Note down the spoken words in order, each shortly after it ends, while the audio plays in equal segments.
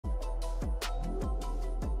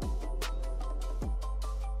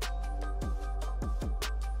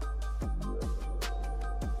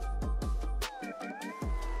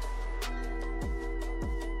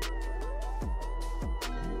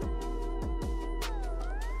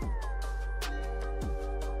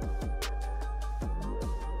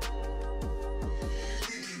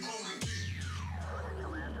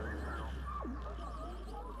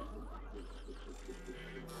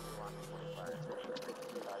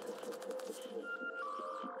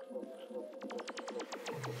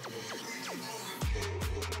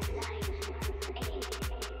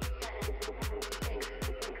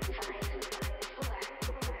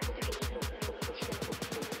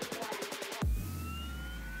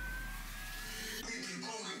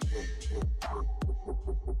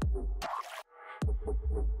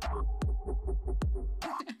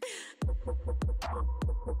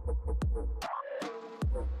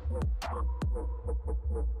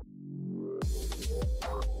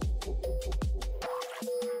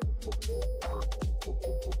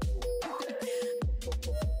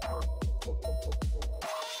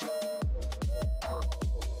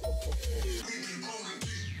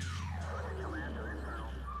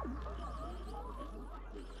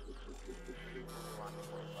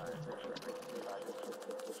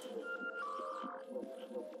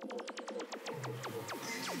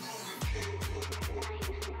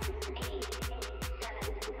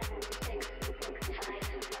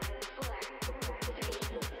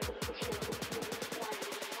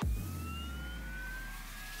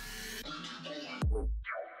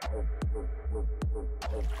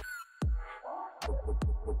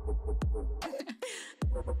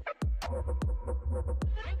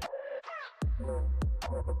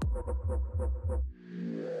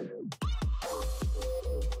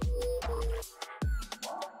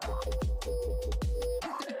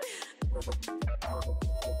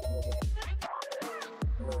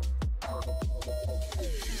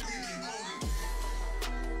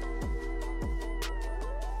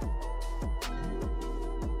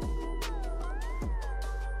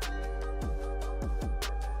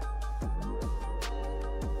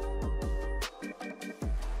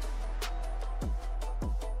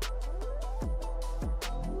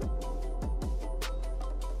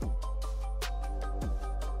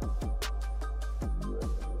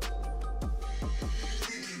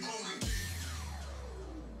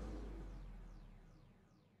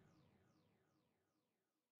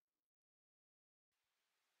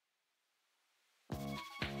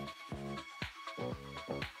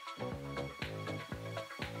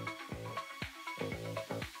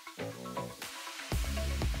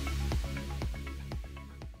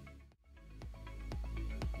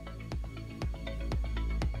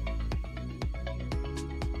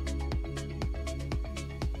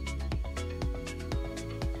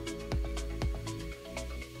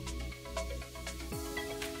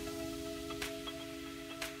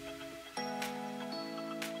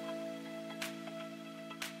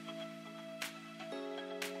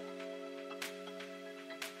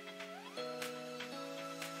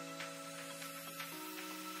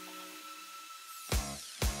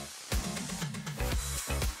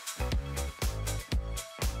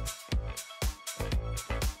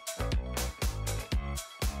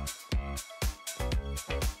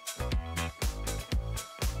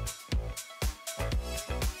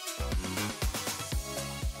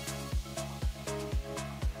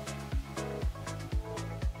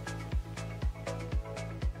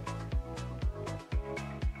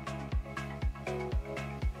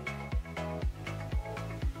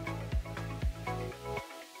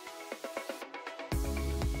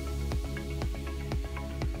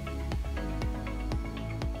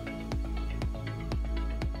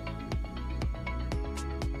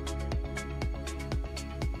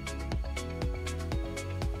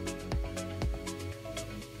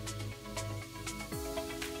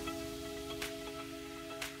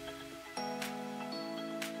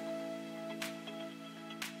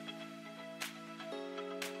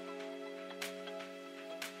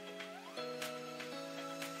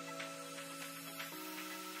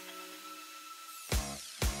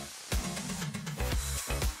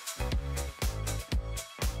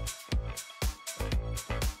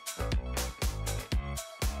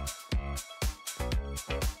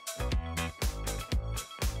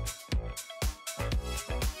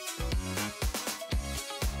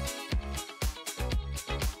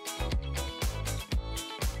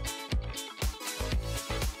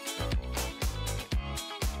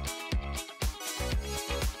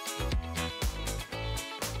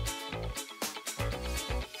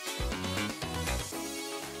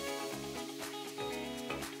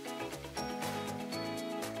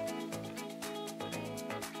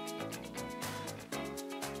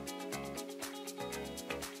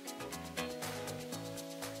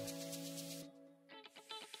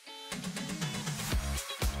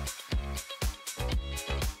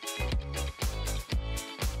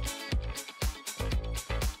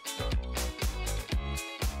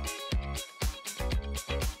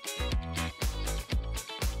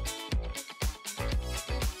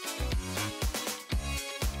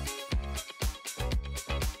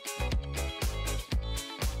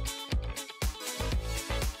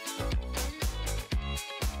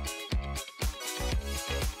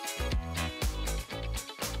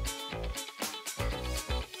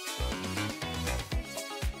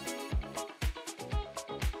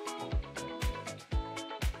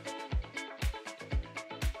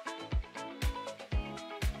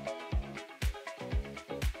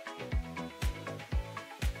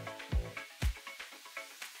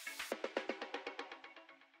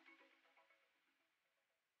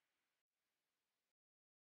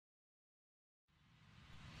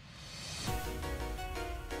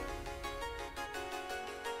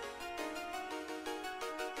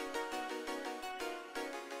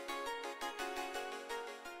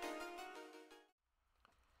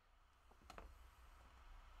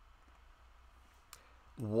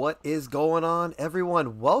What is going on,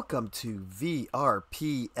 everyone? Welcome to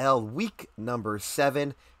VRPL week number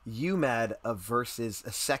 7, UMAD versus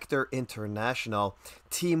Sector International.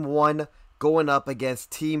 Team 1 going up against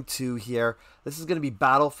Team 2 here. This is going to be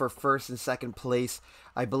battle for first and second place.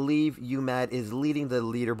 I believe UMAD is leading the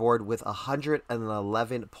leaderboard with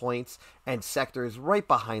 111 points, and Sector is right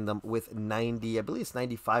behind them with 90, I believe it's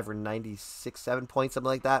 95 or 96, 7 points, something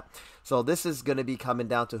like that. So this is going to be coming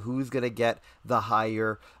down to who's going to get the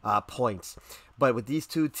higher points. But with these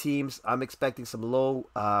two teams, I'm expecting some low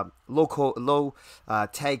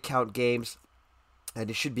tag count games. And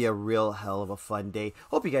it should be a real hell of a fun day.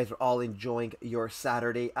 Hope you guys are all enjoying your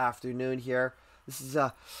Saturday afternoon here. This is,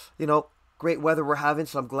 great weather we're having,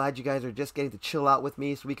 so I'm glad you guys are just getting to chill out with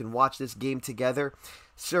me so we can watch this game together.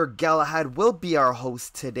 Sir Galahad will be our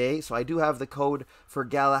host today, so I do have the code for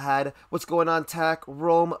Galahad. What's going on, Tack?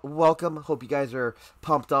 Rome, welcome. Hope you guys are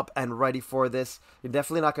pumped up and ready for this. You're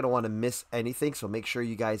definitely not going to want to miss anything, so make sure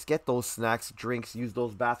you guys get those snacks, drinks, use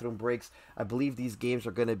those bathroom breaks. I believe these games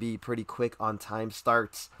are going to be pretty quick on time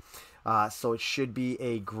starts. So it should be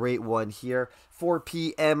a great one here. 4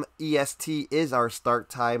 p.m. EST is our start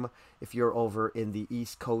time if you're over in the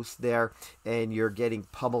East Coast there and you're getting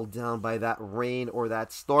pummeled down by that rain or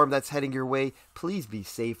that storm that's heading your way. Please be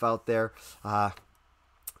safe out there.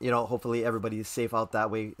 Hopefully everybody is safe out that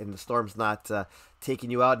way and the storm's not taking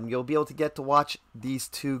you out, and you'll be able to get to watch these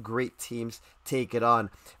two great teams take it on.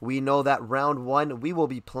 We know that round 1 we will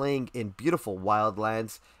be playing in beautiful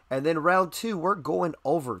Wildlands, and then round 2 we're going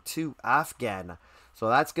over to Afghan. So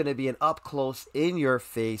that's going to be an up-close,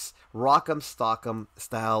 in-your-face, rock'em stock'em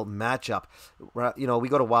style matchup. We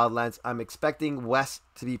go to Wildlands. I'm expecting West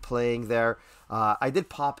to be playing there. I did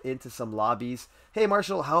pop into some lobbies. Hey,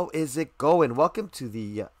 Marshall, how is it going? Welcome to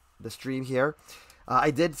the stream here. I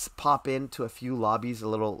did pop into a few lobbies a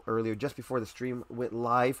little earlier, just before the stream went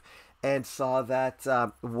live, and saw that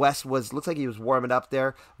West looks like he was warming up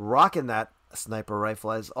there, rocking that sniper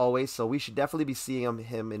rifle as always. So we should definitely be seeing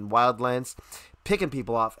him in Wildlands, picking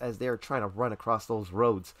people off as they are trying to run across those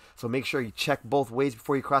roads. So make sure you check both ways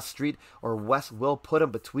before you cross the street, or Wes will put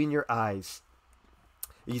him between your eyes.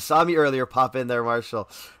 You saw me earlier pop in there, Marshall.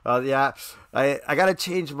 Yeah, I got to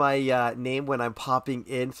change my name when I'm popping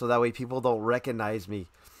in so that way people don't recognize me.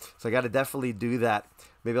 So I got to definitely do that.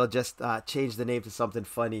 Maybe I'll just change the name to something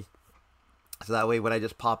funny. So that way when I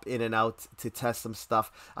just pop in and out to test some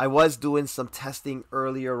stuff. I was doing some testing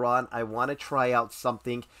earlier on. I want to try out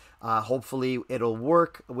something. Hopefully it'll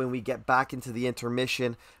work when we get back into the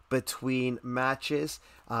intermission between matches.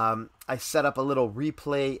 I set up a little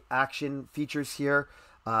replay action features here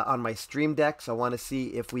on my stream deck. So I want to see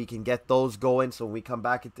if we can get those going. So when we come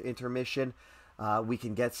back into intermission, we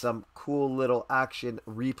can get some cool little action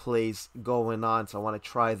replays going on. So I want to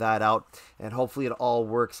try that out, and hopefully it all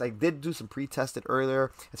works. I did do some pre-tested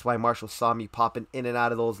earlier. That's why Marshall saw me popping in and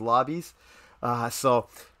out of those lobbies. So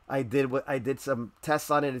I did some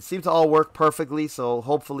tests on it. It seemed to all work perfectly. So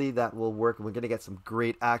hopefully that will work, and we're going to get some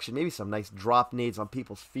great action. Maybe some nice drop nades on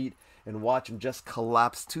people's feet and watch them just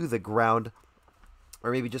collapse to the ground. Or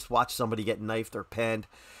maybe just watch somebody get knifed or panned.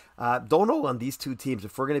 Don't know on these two teams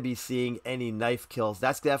if we're going to be seeing any knife kills.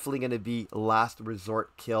 That's definitely going to be last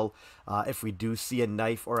resort kill if we do see a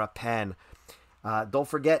knife or a pan. Don't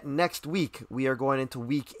forget, next week we are going into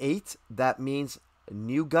week 8. That means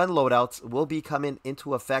new gun loadouts will be coming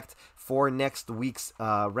into effect for next week's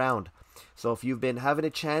round. So if you've been having a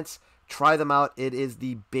chance, try them out. It is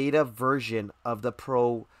the beta version of the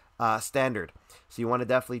Pro Standard. So you want to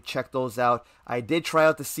definitely check those out. I did try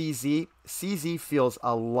out the CZ. CZ feels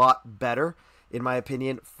a lot better, in my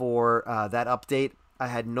opinion, for that update. I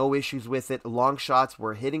had no issues with it. Long shots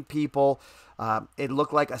were hitting people. It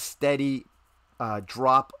looked like a steady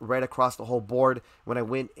drop right across the whole board. When I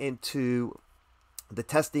went into the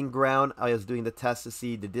testing ground, I was doing the test to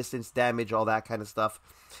see the distance damage, all that kind of stuff.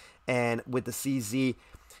 And with the CZ,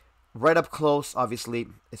 right up close, obviously,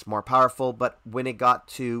 it's more powerful, but when it got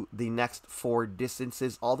to the next 4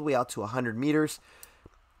 distances, all the way out to 100 meters,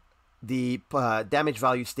 the damage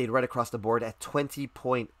value stayed right across the board at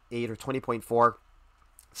 20.8 or 20.4,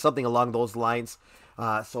 something along those lines.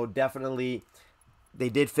 So definitely, they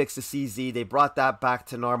did fix the CZ. They brought that back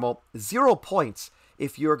to normal. 0 points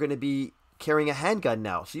if you're going to be carrying a handgun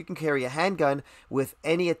now. So you can carry a handgun with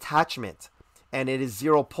any attachment, and it is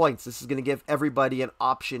 0 points. This is going to give everybody an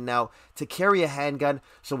option now to carry a handgun.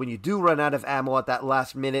 So when you do run out of ammo at that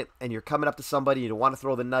last minute and you're coming up to somebody, you don't want to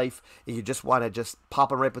throw the knife, and you just want to just pop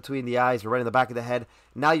them right between the eyes or right in the back of the head,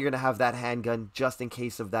 now you're going to have that handgun just in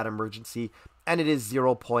case of that emergency, and it is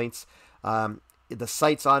 0 points. The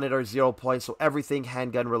sights on it are 0 points, so everything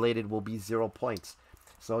handgun related will be 0 points.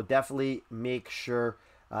 So definitely make sure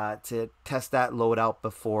to test that loadout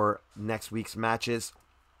before next week's matches.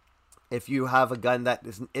 If you have a gun that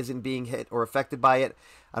isn't being hit or affected by it,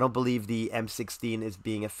 I don't believe the M16 is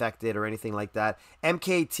being affected or anything like that.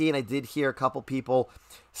 MK18, I did hear a couple people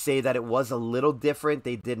say that it was a little different.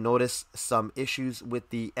 They did notice some issues with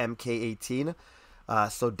the MK18.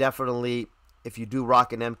 So definitely, if you do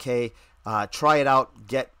rock an MK, try it out.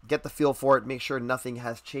 Get the feel for it. Make sure nothing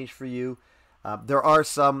has changed for you. There are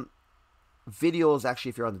some videos, actually,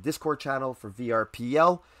 if you're on the Discord channel for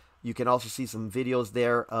VRPL, you can also see some videos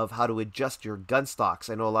there of how to adjust your gun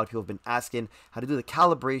stocks. I know a lot of people have been asking how to do the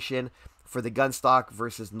calibration for the gun stock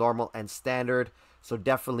versus normal and standard. So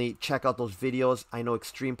definitely check out those videos. I know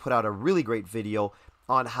Extreme put out a really great video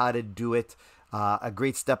on how to do it. A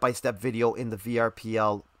great step-by-step video in the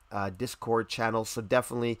VRPL Discord channel. So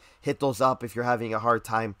definitely hit those up if you're having a hard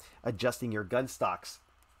time adjusting your gun stocks.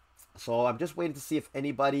 So I'm just waiting to see if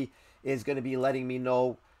anybody is going to be letting me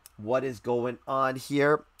know what is going on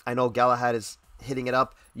here. I know Galahad is hitting it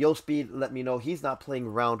up. Yo Speed, let me know he's not playing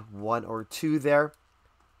round 1 or 2 there.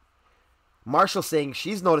 Marshall saying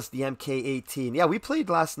she's noticed the MK18. Yeah, we played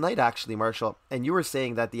last night actually, Marshall, and you were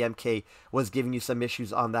saying that the MK was giving you some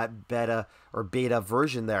issues on that beta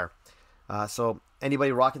version there. So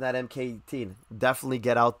anybody rocking that MK18, definitely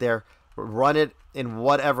get out there, run it in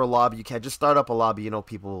whatever lobby you can. Just start up a lobby, you know,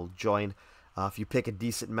 people will join. If you pick a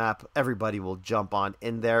decent map, everybody will jump on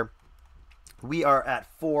in there. We are at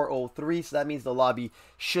 4:03, so that means the lobby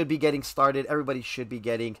should be getting started. Everybody should be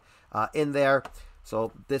getting in there.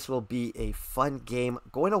 So this will be a fun game.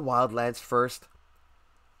 Going to Wildlands first.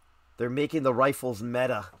 They're making the rifles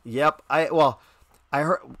meta. Yep. I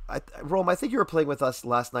heard, Rome, I think you were playing with us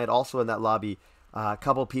last night also in that lobby. A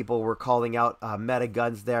couple people were calling out meta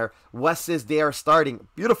guns there. Wes says they are starting.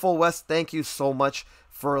 Beautiful, Wes. Thank you so much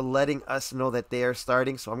for letting us know that they are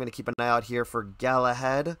starting. So I'm going to keep an eye out here for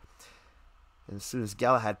Galahad. And as soon as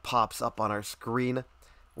Galahad pops up on our screen,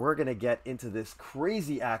 we're going to get into this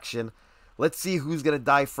crazy action. Let's see who's going to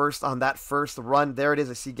die first on that first run. There it is.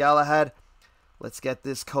 I see Galahad. Let's get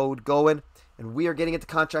this code going. And we are getting into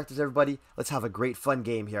contractors, everybody. Let's have a great fun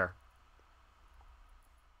game here.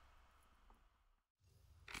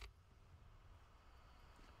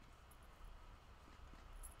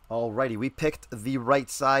 Alrighty, we picked the right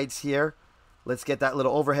sides here. Let's get that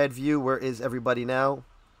little overhead view. Where is everybody now?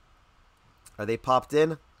 Are they popped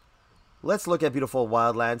in? Let's look at beautiful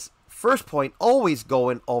Wildlands. First point, always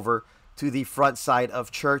going over to the front side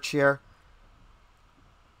of church here.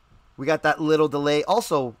 We got that little delay.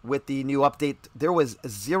 Also, with the new update, there was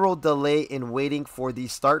 0 delay in waiting for the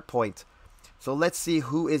start point. So let's see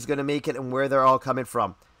who is going to make it and where they're all coming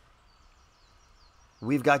from.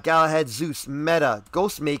 We've got Galahad, Zeus, Meta,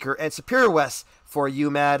 Ghostmaker, and Superior West for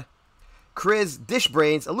UMAD. Chris,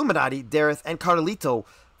 Dishbrains, Illuminati, Dareth, and Carlito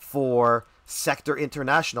for Sector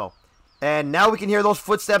International. And now we can hear those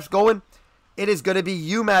footsteps going. It is going to be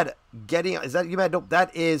UMAD getting... Is that UMAD? Nope,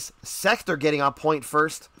 that is Sector getting on point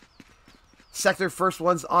first. Sector first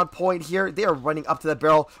one's on point here. They are running up to the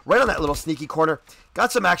barrel right on that little sneaky corner.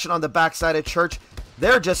 Got some action on the backside of church.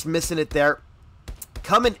 They're just missing it there.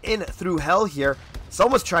 Coming in through hell here.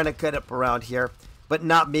 Someone's trying to cut up around here, but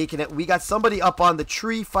not making it. We got somebody up on the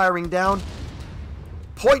tree firing down.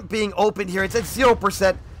 Point being opened here. It's at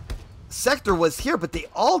 0%. Sector was here, but they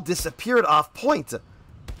all disappeared off point.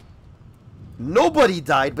 Nobody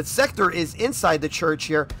died, but Sector is inside the church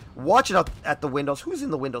here. Watching out at the windows. Who's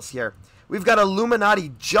in the windows here? We've got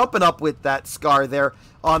Illuminati jumping up with that scar there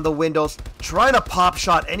on the windows. Trying to pop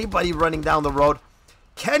shot anybody running down the road.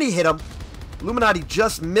 Can he hit him? Illuminati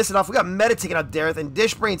just missing off. We got Meta taking out Dareth and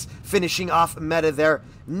Dishbrains finishing off Meta there.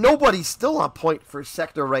 Nobody's still on point for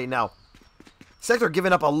Sector right now. Sector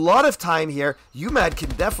giving up a lot of time here. UMAD can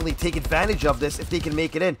definitely take advantage of this if they can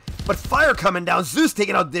make it in. But fire coming down. Zeus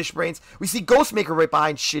taking out Dishbrains. We see Ghostmaker right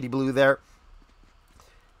behind Shitty Blue there.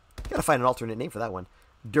 Gotta find an alternate name for that one.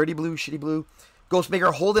 Dirty Blue, Shitty Blue.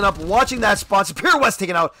 Ghostmaker holding up, watching that spot. Superior West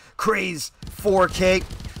taking out Craze 4K.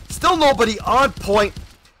 Still nobody on point.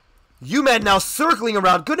 UMAD now circling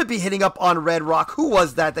around. Going to be hitting up on Red Rock. Who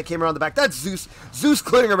was that came around the back? That's Zeus. Zeus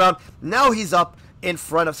clearing around. Now he's up in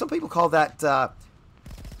front of. Some people call that, I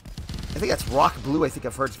think that's Rock Blue. I think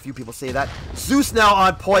I've heard a few people say that. Zeus now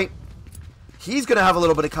on point. He's going to have a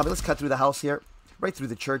little bit of coming. Let's cut through the house here. Right through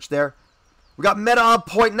the church there. We got Meta on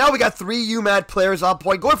point. Now we got 3 UMAD players on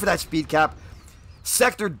point. Going for that speed cap.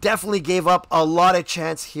 Sector definitely gave up a lot of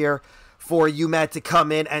chance here for UMAD to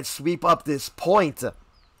come in and sweep up this point.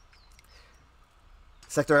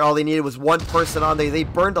 Sector, all they needed was one person on there. They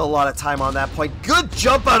burned a lot of time on that point. Good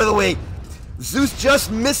jump out of the way. Zeus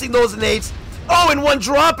just missing those nades. Oh, and one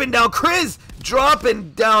dropping down. Chris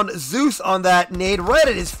dropping down Zeus on that nade right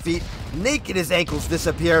at his feet. Naked his ankles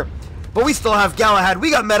disappear. but we still have Galahad.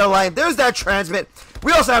 We got Meta Lion. There's that transmit.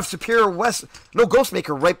 We also have Superior West. No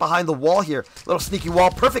Ghostmaker right behind the wall here. Little sneaky wall.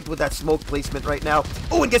 Perfect with that smoke placement right now.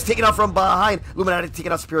 Oh, and gets taken out from behind. Illuminati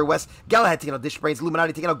taking out Superior West. Galahad taking out Dish Brains.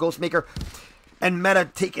 Illuminati taking out Ghostmaker. And Meta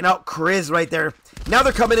taking out Chris right there. Now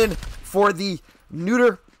they're coming in for the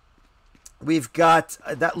neuter. We've got,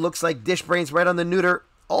 that looks like Dish Brains right on the neuter.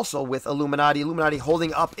 Also with Illuminati. Illuminati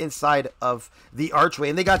holding up inside of the archway.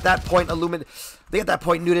 And they got that point they got that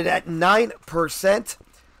point neutered at 9%.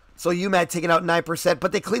 So UMAD taking out 9%,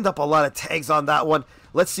 but they cleaned up a lot of tags on that one.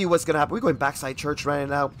 Let's see what's going to happen. We're going backside church right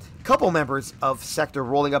now. A couple members of Sector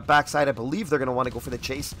rolling up backside. I believe they're going to want to go for the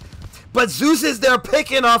chase. But Zeus is there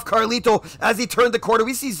picking off Carlito as he turned the corner.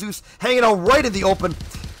 We see Zeus hanging out right in the open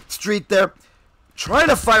street there. Trying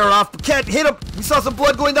to fire off, but can't hit him. We saw some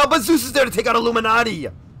blood going down, but Zeus is there to take out Illuminati.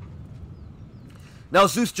 Now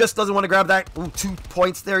Zeus just doesn't want to grab that. Ooh, 2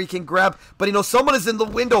 points there he can grab, but he knows someone is in the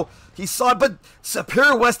window. He saw it, but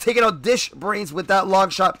Superior West taking out Dish Brains with that long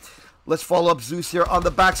shot. Let's follow up Zeus here on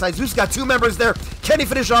the backside. Zeus got 2 members there. Can he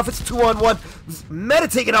finish off? It's 2-on-1. Meta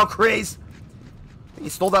taking out Craze. He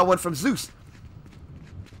stole that one from Zeus.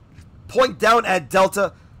 Point down at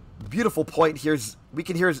Delta. Beautiful point here. We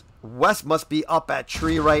can hear West must be up at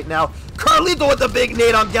tree right now. Carlito with the big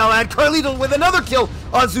nade on Galahad. Carlito with another kill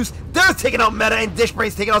on Zeus. They're taking out Meta, and Dish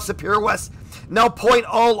Brains taking out Superior West. Now point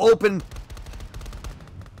all open.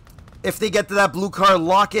 If they get to that blue car,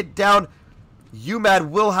 lock it down. UMAD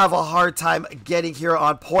will have a hard time getting here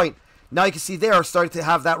on point. Now you can see they are starting to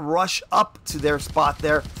have that rush up to their spot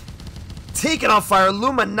there. Taking on fire.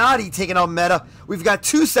 Illuminati taking out Meta. We've got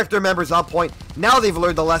 2 sector members on point. Now they've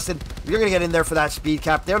learned the lesson. You're going to get in there for that speed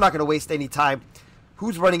cap. They're not going to waste any time.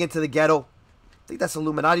 Who's running into the ghetto? I think that's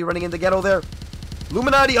Illuminati running in the ghetto there.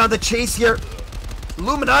 Illuminati on the chase here.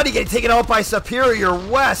 Illuminati getting taken out by Superior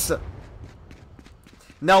West.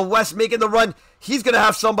 Now West making the run. He's going to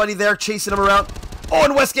have somebody there chasing him around. Oh,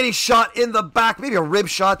 and West getting shot in the back. Maybe a rib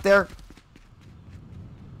shot there.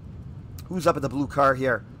 Who's up in the blue car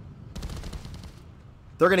here?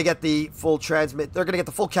 They're going to get the full transmit. They're going to get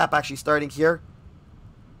the full cap actually starting here.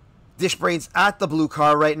 Dish Brains at the blue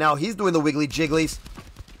car right now. He's doing the wiggly jigglies.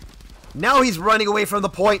 Now he's running away from the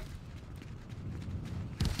point.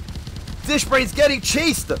 Dish Brains getting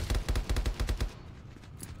chased.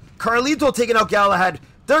 Carlito taking out Galahad.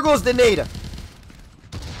 There goes the nade.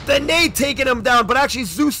 The nade taking him down, but actually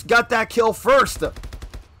Zeus got that kill first.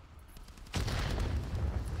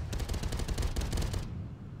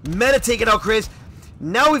 Meta taking out Chris.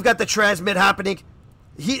 Now we've got the transmit happening.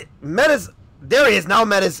 There he is. Now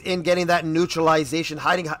Meta's in getting that neutralization,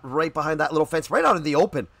 hiding right behind that little fence, right out in the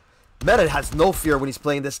open. Meta has no fear when he's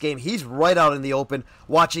playing this game. He's right out in the open,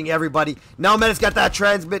 watching everybody. Now Meta's got that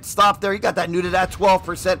transmit stop there. He got that neutered at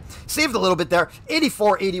 12%. Saved a little bit there.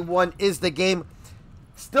 84-81 is the game.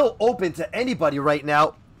 Still open to anybody right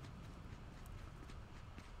now.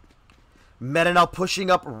 Meta now pushing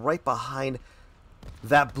up right behind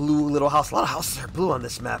that blue little house. A lot of houses are blue on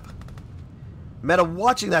this map. Meta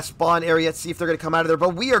watching that spawn area to see if they're going to come out of there.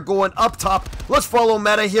 But we are going up top. Let's follow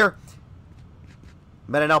Meta here.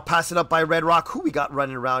 Meta now passing up by Red Rock. Who we got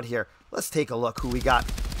running around here? Let's take a look who we got.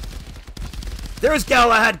 There's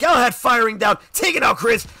Galahad. Galahad firing down. Taking out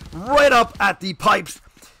Chris right up at the pipes.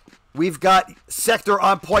 We've got Sector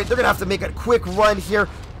on point. They're going to have to make a quick run here.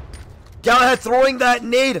 Galahad throwing that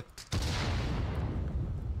nade.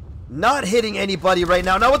 Not hitting anybody right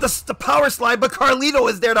now. Now with the power slide, but Carlito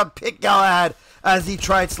is there to pick Galahad as he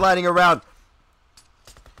tried sliding around.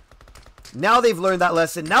 Now they've learned that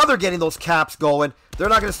lesson. Now they're getting those caps going. They're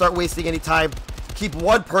not going to start wasting any time. Keep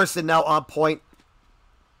one person now on point.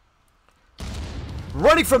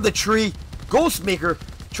 Running from the tree. Ghostmaker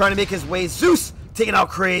trying to make his way. Zeus taking out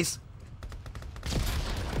Craze.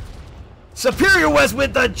 Superior West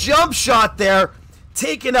with the jump shot there.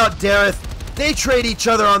 Taking out Dareth. They trade each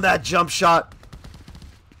other on that jump shot.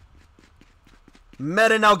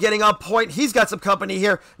 Meta now getting on point. He's got some company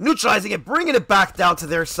here. Neutralizing it. Bringing it back down to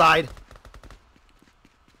their side.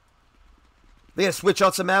 They gonna switch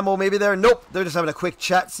out some ammo maybe there? Nope. They're just having a quick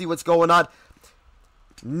chat. See what's going on.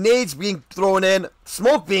 Nades being thrown in.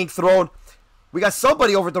 Smoke being thrown. We got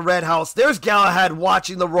somebody over at the red house. There's Galahad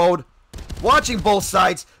watching the road. Watching both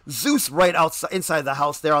sides. Zeus right outside, inside the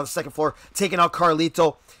house there on the second floor. Taking out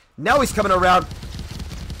Carlito. Now he's coming around.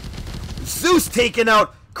 Zeus taking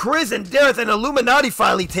out Chris and Dareth, and Illuminati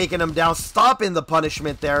finally taking him down. Stopping the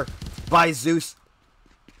punishment there by Zeus.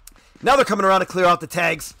 Now they're coming around to clear out the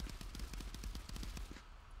tags.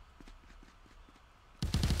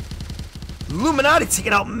 Illuminati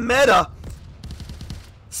taking out Meta.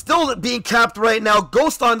 Still being capped right now.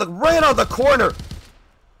 Ghost on the right on the corner.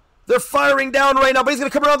 They're firing down right now, but he's going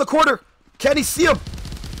to come around the corner. Can he see him?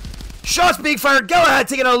 Shots being fired. Galahad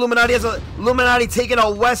taking out Illuminati. Has Illuminati taking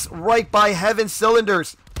out West right by Heaven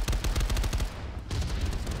Cylinders.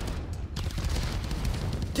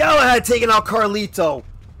 Galahad taking out Carlito.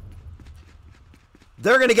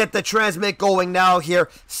 They're going to get the transmit going now here.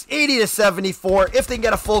 80 to 74. If they can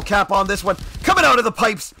get a full cap on this one. Coming out of the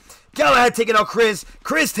pipes. Galahad taking out Chris.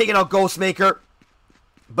 Chris taking out Ghostmaker.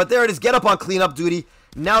 But there it is. Get up on cleanup duty.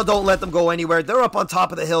 Now don't let them go anywhere. They're up on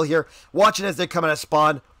top of the hill here. Watching as they're coming at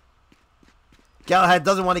spawn. Galahad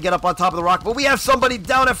doesn't want to get up on top of the rock. But we have somebody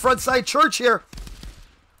down at Frontside Church here.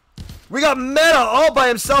 We got Meta all by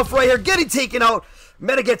himself right here. Getting taken out.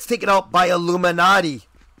 Meta gets taken out by Illuminati.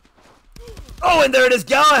 Oh, and there it is.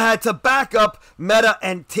 Galahad to back up Meta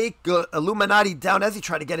and take Illuminati down as he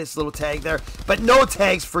tried to get his little tag there. But no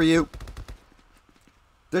tags for you.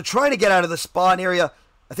 They're trying to get out of the spawn area.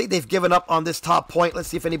 I think they've given up on this top point. Let's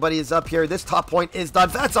see if anybody is up here. This top point is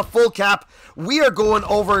done. That's a full cap. We are going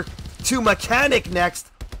over to Mechanic next.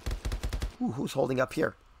 Ooh, who's holding up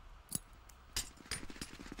here?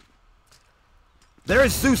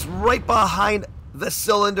 There's Zeus right behind the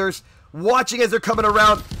cylinders. Watching as they're coming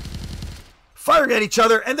around. Firing at each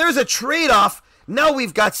other, and there's a trade-off. Now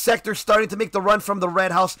we've got Sector starting to make the run from the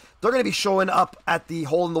Red House. They're going to be showing up at the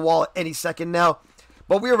hole in the wall any second now.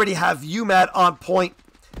 But we already have UMAD on point.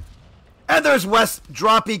 And there's West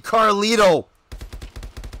dropping Carlito.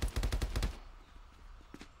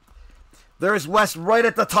 There's West right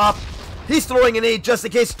at the top. He's throwing an aid just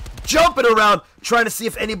in case. Jumping around, trying to see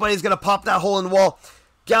if anybody's going to pop that hole in the wall.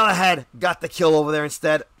 Galahad got the kill over there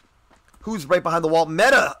instead. Who's right behind the wall?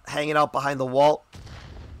 Meta hanging out behind the wall.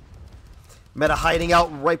 Meta hiding out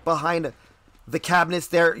right behind the cabinets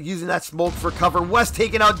there, using that smoke for cover. West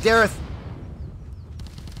taking out Dareth.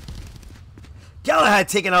 Galahad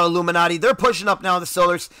taking out Illuminati. They're pushing up now in the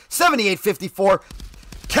cylinders. 78-54.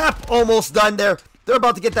 Cap almost done there. They're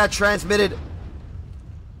about to get that transmitted.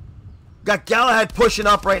 Got Galahad pushing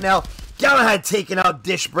up right now. Galahad taking out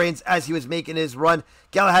Dishbrains as he was making his run.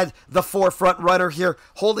 Galahad, the forefront runner here,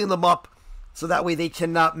 holding them up so that way they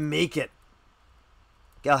cannot make it.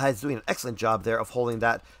 Galahad's doing an excellent job there of holding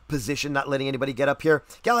that position, not letting anybody get up here.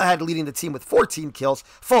 Galahad leading the team with 14 kills,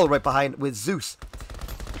 followed right behind with Zeus.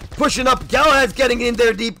 Pushing up, Galahad's getting in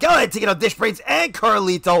there deep. Galahad taking out Dishbrains and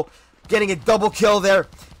Carlito, getting a double kill there.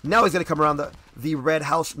 Now he's going to come around the Red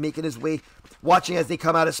House, making his way, watching as they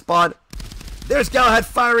come out of spawn. There's Galahad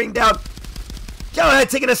firing down. Galahad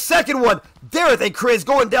taking a second one. Dareth and Chris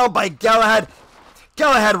going down by Galahad.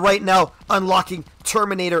 Galahad right now unlocking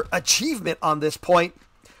Terminator achievement on this point.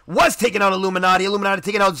 Was taking out Illuminati. Illuminati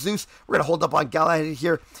taking out Zeus. We're going to hold up on Galahad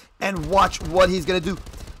here and watch what he's going to do.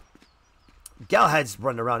 Galahad's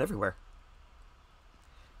running around everywhere.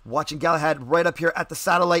 Watching Galahad right up here at the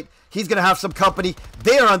satellite. He's going to have some company.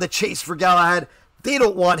 They are on the chase for Galahad. They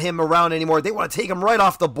don't want him around anymore. They want to take him right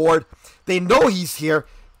off the board. They know he's here.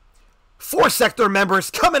 4 sector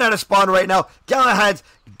members coming out of spawn right now. Galahad's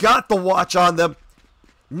got the watch on them.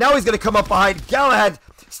 Now he's going to come up behind. Galahad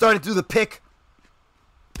starting to do the pick.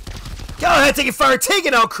 Galahad taking fire,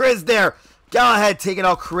 taking out Chris there. Galahad taking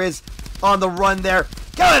out Chris on the run there.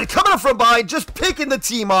 Galahad coming up from behind, just picking the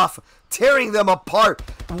team off, tearing them apart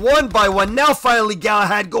one by one. Now finally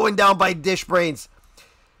Galahad going down by Dishbrains.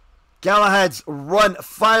 Galahad's run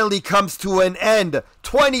finally comes to an end.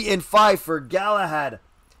 20-5 for Galahad.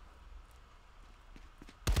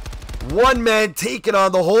 One man taking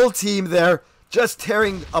on the whole team there, just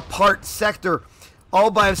tearing apart Sector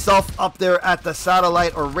all by himself up there at the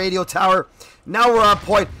satellite or radio tower. Now we're on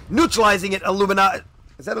point, neutralizing it. Illuminati.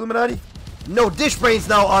 Is that Illuminati? No, Dishbrains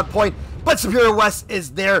now on point, but Superior West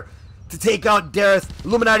is there to take out Dareth.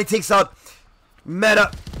 Illuminati takes out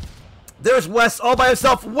Meta. There's West all by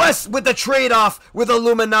himself. West with the trade-off with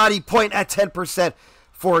Illuminati. Point at 10%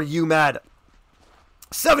 for UMAD.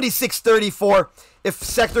 76-34. If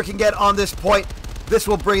Sector can get on this point, this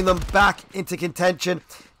will bring them back into contention.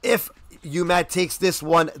 If UMAD takes this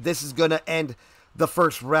one, this is going to end the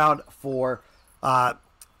first round for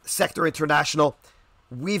Sector International.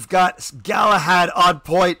 We've got Galahad on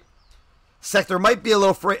point. Sector might be a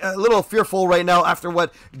little fearful right now after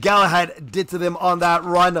what Galahad did to them on that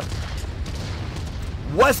run.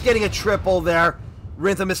 West getting a triple there.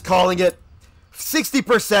 Rhythm is calling it.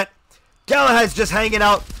 60%. Galahad's just hanging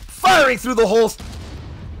out, firing through the holes.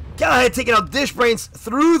 Galahad taking out Dishbrains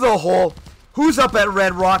through the hole. Who's up at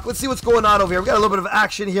Red Rock? Let's see what's going on over here. We got a little bit of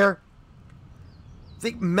action here. I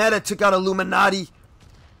think Meta took out Illuminati.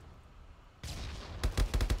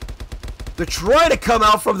 They're trying to come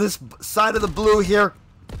out from this side of the blue here.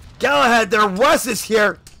 Galahad there. Wes is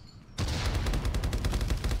here.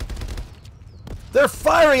 They're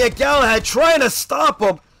firing at Galahad, trying to stop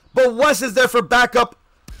him. But Wes is there for backup.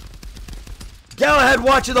 Galahad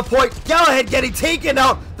watching the point. Galahad getting taken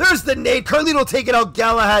out. There's the nade. Carlito taking out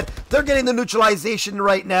Galahad. They're getting the neutralization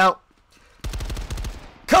right now.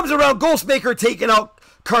 Comes around. Ghostmaker taking out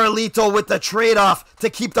Carlito with the trade-off to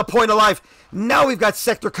keep the point alive. Now we've got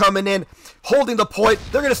Sector coming in, holding the point.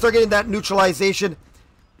 They're going to start getting that neutralization.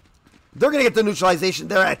 They're going to get the neutralization.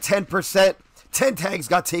 They're at 10%. 10 tags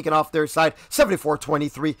got taken off their side.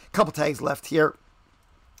 74-23. Couple tags left here.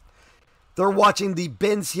 They're watching the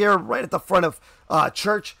bins here right at the front of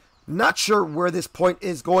Church. Not sure where this point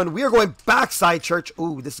is going. We are going backside Church.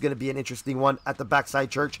 Ooh, this is going to be an interesting one at the backside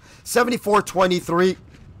Church. 74-23.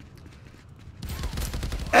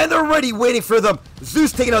 And they're already waiting for them.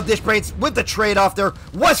 Zeus taking out Dish Brains with the trade off there.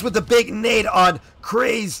 Wes with the big nade on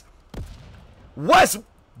Craze. Wes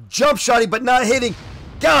jump shotting but not hitting.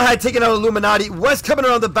 Galahad taking out Illuminati. Wes coming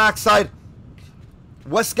around the backside.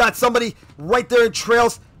 Wes got somebody right there in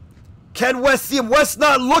trails. Can Wes see him? Wes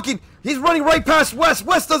not looking. He's running right past Wes.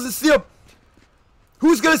 Wes doesn't see him.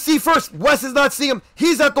 Who's going to see first? Wes is not seeing him.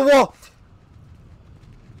 He's at the wall.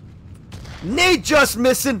 Nade just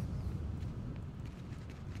missing.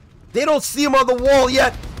 They don't see him on the wall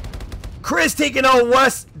yet. Chris taking out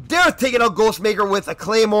Wes. Dareth taking out Ghostmaker with a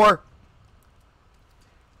Claymore.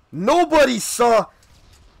 Nobody saw.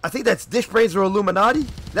 I think that's Dish Brains or Illuminati.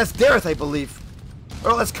 That's Dareth, I believe.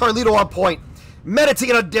 Oh, that's Carlito on point. Meta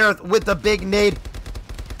taking out Dareth with the big nade.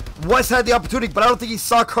 Wes had the opportunity, but I don't think he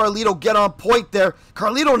saw Carlito get on point there.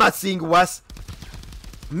 Carlito not seeing Wes.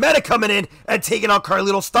 Meta coming in and taking out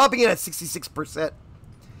Carlito, stopping it at 66%.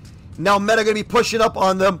 Now Meta going to be pushing up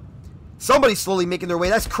on them. Somebody's slowly making their way.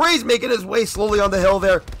 That's Craze making his way slowly on the hill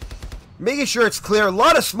there. Making sure it's clear. A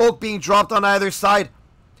lot of smoke being dropped on either side.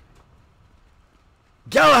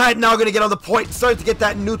 Galahad now going to get on the point. Starting to get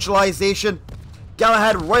that neutralization.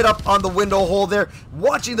 Galahad right up on the window hole there.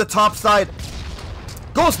 Watching the top side.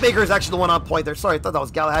 Ghostmaker is actually the one on point there. Sorry, I thought that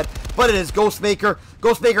was Galahad. But it is Ghostmaker.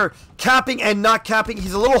 Ghostmaker capping and not capping.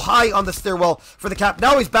 He's a little high on the stairwell for the cap.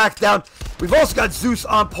 Now he's back down. We've also got Zeus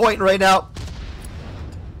on point right now.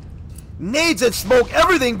 Nades and smoke.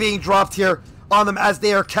 Everything being dropped here on them as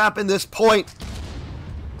they are capping this point.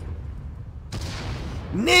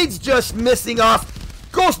 Nades just missing off.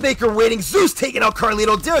 Ghostmaker waiting. Zeus taking out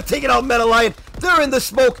Carlito. Dareth taking out Meta Lion. They're in the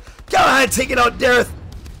smoke. Galahad taking out Dareth.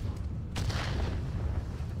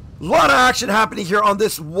 A lot of action happening here on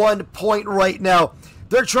this one point right now.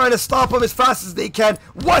 They're trying to stop him as fast as they can.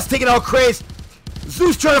 Wes taking out Craze.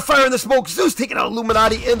 Zeus trying to fire in the smoke. Zeus taking out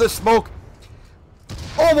Illuminati in the smoke.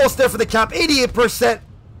 Almost there for the cap. 88%.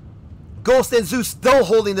 Ghost and Zeus still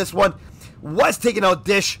holding this one. Wes taking out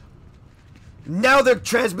Dish. Now their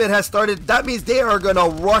transmit has started. That means they are going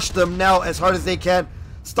to rush them now as hard as they can.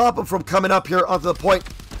 Stop them from coming up here onto the point.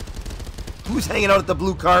 Who's hanging out at the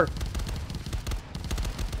blue car?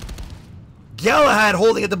 Galahad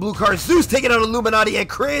holding at the blue car. Zeus taking out Illuminati and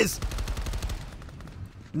Chris.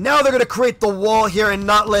 Now they're going to create the wall here and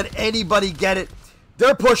not let anybody get it.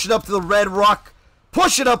 They're pushing up to the red rock.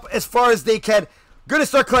 Pushing up as far as they can. Going to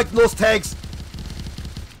start collecting those tags.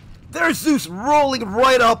 There's Zeus rolling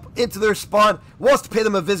right up into their spawn. Wants to pay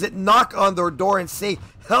them a visit. Knock on their door and say,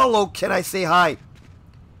 hello, can I say hi?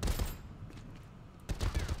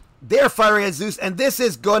 They're firing at Zeus, and this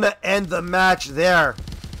is going to end the match there.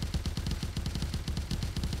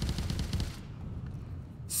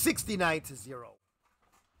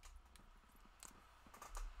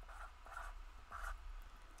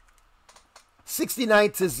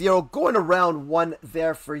 69-0. Going to round one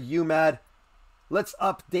there for UMAD. Let's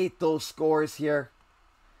update those scores here.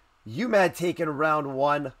 UMAD taking round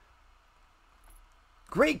one.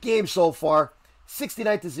 Great game so far.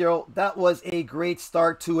 69-0. That was a great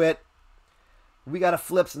start to it. We got to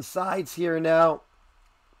flip some sides here now.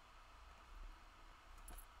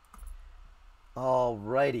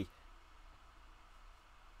 Alrighty.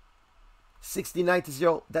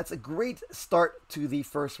 69-0. That's a great start to the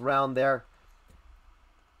first round there.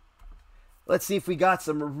 Let's see if we got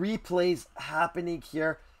some replays happening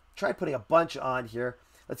here. Try putting a bunch on here.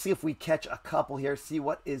 Let's see if we catch a couple here. See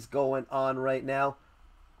what is going on right now.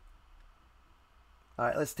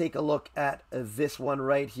 Alright, let's take a look at this one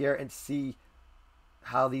right here and see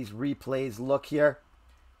how these replays look here.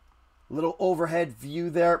 Little overhead view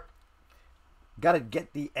there. Got to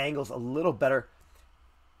get the angles a little better.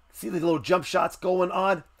 See the little jump shots going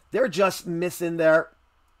on? They're just missing there.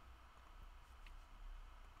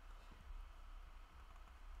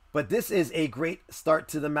 But this is a great start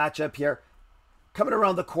to the matchup here. Coming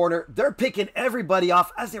around the corner. They're picking everybody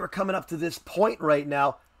off as they were coming up to this point right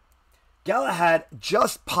now. Galahad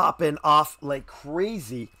just popping off like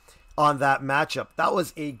crazy on that matchup. That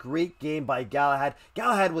was a great game by Galahad.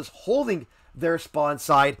 Galahad was holding their spawn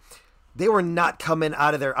side. They were not coming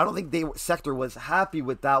out of there. I don't think Sector was happy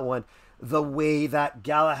with that one. The way that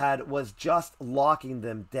Galahad was just locking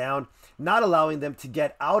them down, not allowing them to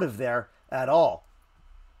get out of there at all.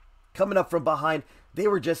 Coming up from behind, they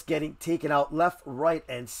were just getting taken out left, right,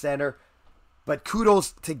 and center. But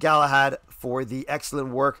kudos to Galahad for the excellent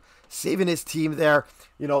work, saving his team there,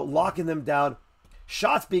 you know, locking them down.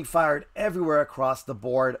 Shots being fired everywhere across the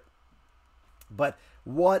board. But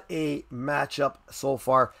what a matchup so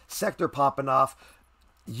far. Sector popping off.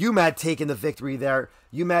 UMAD taking the victory there.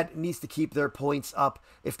 UMAD needs to keep their points up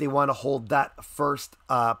if they want to hold that first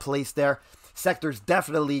place there. Sector's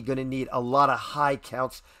definitely going to need a lot of high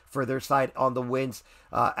counts for their side on the wins,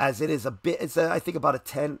 as it is a bit, I think about a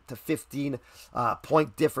 10 to 15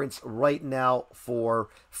 point difference right now for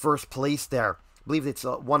first place there. I believe it's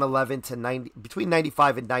 111 to 90, between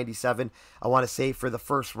 95 and 97, I want to say, for the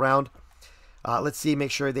first round. Let's see,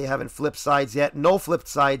 make sure they haven't flipped sides yet. No flipped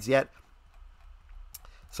sides yet.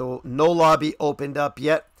 So no lobby opened up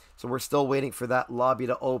yet. So we're still waiting for that lobby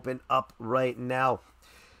to open up right now.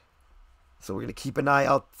 So we're going to keep an eye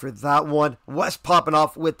out for that one. West popping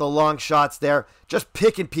off with the long shots there. Just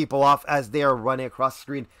picking people off as they are running across the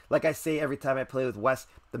screen. Like I say every time I play with West,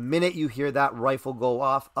 the minute you hear that rifle go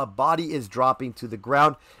off, a body is dropping to the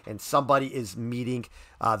ground and somebody is meeting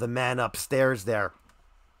the man upstairs there.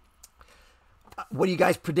 What are you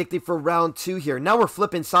guys predicting for round 2 here? Now we're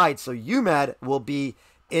flipping sides. So UMAD will be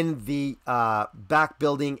in the back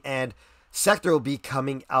building and Sector will be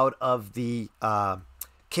coming out of the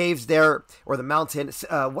caves there, or the mountain.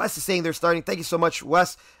 Wes is saying they're starting. Thank you so much,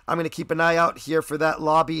 Wes. I'm going to keep an eye out here for that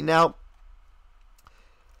lobby now.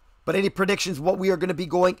 But any predictions what we are going to be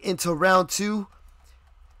going into round 2?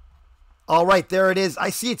 All right, there it is. I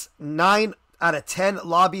see it's 9 out of 10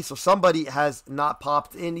 lobby, so somebody has not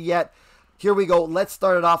popped in yet. Here we go. Let's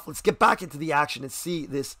start it off. Let's get back into the action and see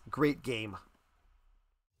this great game.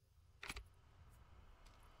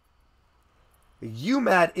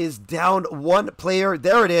 UMAD is down 1 player.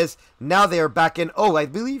 There it is. Now they are back in. Oh, I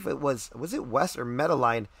believe it was it West or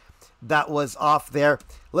Metaline that was off there.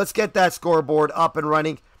 Let's get that scoreboard up and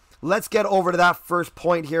running. Let's get over to that first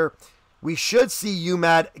point here. We should see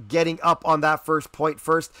UMAD getting up on that first point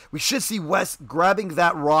first. We should see West grabbing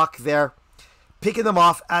that rock there, picking them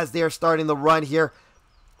off as they are starting the run here.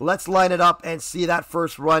 Let's line it up and see that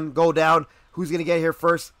first run go down. Who's going to get here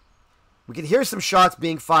first? We can hear some shots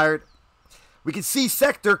being fired. We can see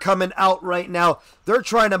Sector coming out right now. They're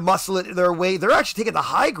trying to muscle it their way. They're actually taking the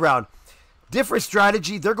high ground. Different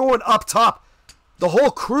strategy. They're going up top. The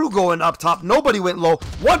whole crew going up top. Nobody went low.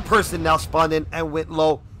 One person now spawned in and went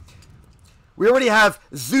low. We already have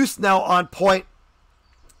Zeus now on point.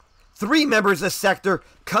 3 members of Sector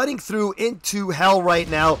cutting through into hell right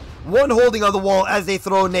now. One holding on the wall as they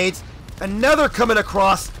throw nades. Another coming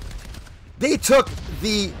across. They took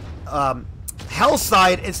the hell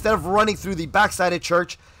side instead of running through the backside of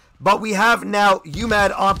church. But we have now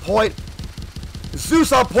UMAD on point.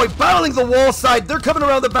 Zeus on point, battling the wall side. They're coming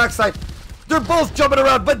around the backside. They're both jumping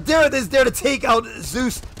around, but Dareth is there to take out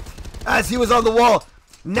Zeus as he was on the wall.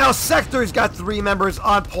 Now Sector's got 3 members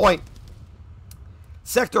on point.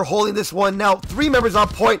 Sector holding this one now. 3 members on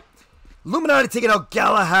point. Illuminati taking out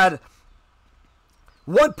Galahad.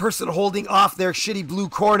 1 person holding off their shitty blue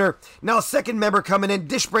corner. Now a second member coming in.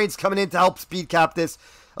 Dishbrain's coming in to help speed cap this.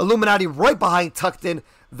 Illuminati right behind, tucked in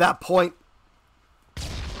that point.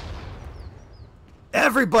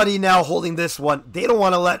 Everybody now holding this one. They don't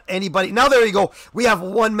want to let anybody. Now there you go. We have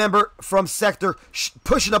 1 member from Sector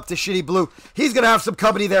pushing up to shitty blue. He's going to have some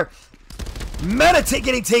company there. Meta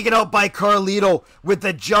getting taken out by Carlito with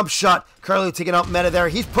the jump shot. Carlito taking out Meta there.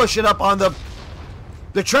 He's pushing up on the...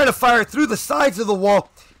 They're trying to fire through the sides of the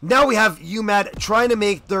wall. Now we have UMAD trying to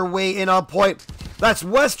make their way in on point. That's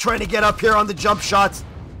West trying to get up here on the jump shots.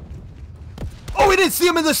 Oh, we didn't see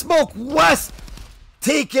him in the smoke. West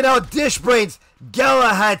taking out Dishbrains.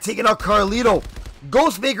 Galahad taking out Carlito.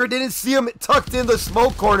 Ghostmaker didn't see him tucked in the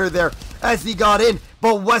smoke corner there as he got in.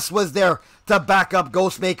 But West was there to back up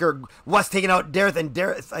Ghostmaker. West taking out Dareth, and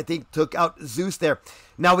Dareth, I think, took out Zeus there.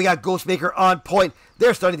 Now we got Ghostmaker on point.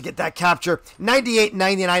 They're starting to get that capture. 98,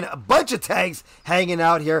 99, a bunch of tags hanging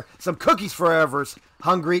out here. Some cookies forever's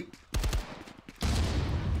hungry.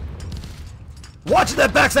 Watching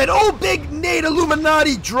that backside. Oh, big nade.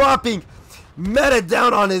 Illuminati dropping. Meta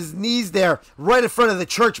down on his knees there, right in front of the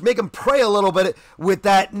church. Make him pray a little bit with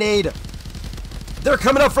that nade. They're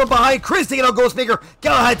coming up from behind. Chris taking out Ghostmaker.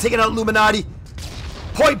 Galahad taking out Illuminati.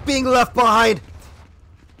 Point being left behind.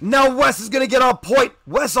 Now Wes is going to get on point.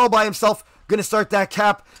 Wes all by himself. Going to start that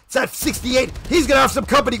cap. It's at 68. He's going to have some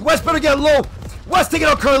company. Wes better get low. Wes taking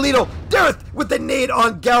out Carlito. Dareth with the nade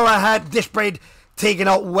on Galahad. Dishbraid taking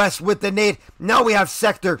out Wes with the nade. Now we have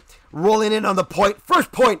Sector rolling in on the point.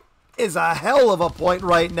 First point is a hell of a point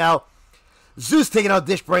right now. Zeus taking out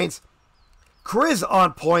Dishbrains. Chris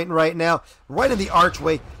on point right now. Right in the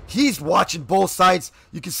archway. He's watching both sides.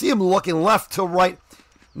 You can see him looking left to right.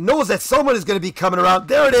 Knows that someone is going to be coming around.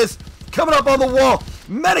 There it is. Coming up on the wall.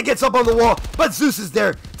 Meta gets up on the wall, but Zeus is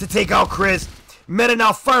there to take out Chris. Meta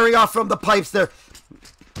now firing off from the pipes there.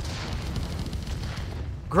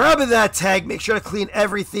 Grabbing that tag. Make sure to clean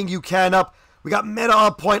everything you can up. We got Meta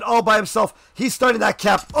on point all by himself. He's starting that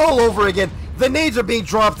cap all over again. The nades are being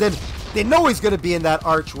dropped in. They know he's going to be in that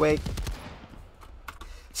archway.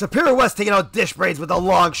 Superior West taking out Dishbrains with a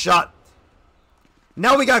long shot.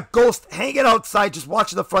 Now we got Ghost hanging outside, just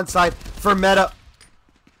watching the front side for Meta.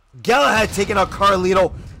 Galahad taking out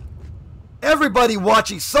Carlito. Everybody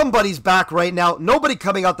watching somebody's back right now. Nobody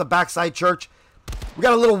coming out the backside church. We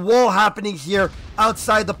got a little wall happening here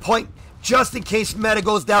outside the point, just in case Meta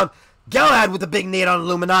goes down. Galahad with the big nade on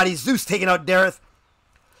Illuminati. Zeus taking out Dareth.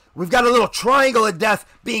 We've got a little triangle of death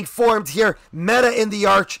being formed here. Meta in the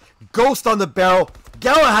arch. Ghost on the barrel.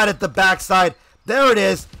 Galahad at the backside. There it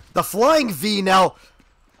is. The flying V now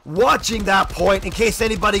watching that point in case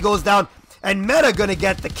anybody goes down. And Meta gonna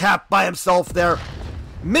get the cap by himself there.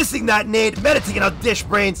 Missing that nade. Meta taking out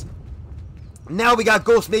Dishbrains. Now we got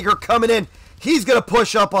Ghostmaker coming in. He's gonna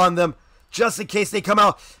push up on them just in case they come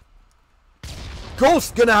out.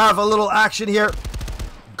 Ghost gonna have a little action here.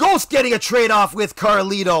 Ghost getting a trade off with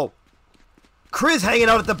Carlito. Chris hanging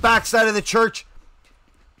out at the backside of the church.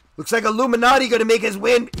 Looks like Illuminati gonna make his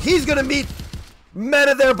win. He's gonna meet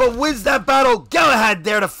Meta there, but wins that battle. Galahad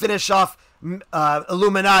there to finish off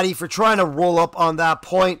Illuminati for trying to roll up on that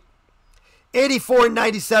point.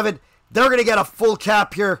 84-97. They're going to get a full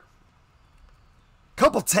cap here.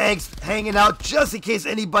 Couple tags hanging out just in case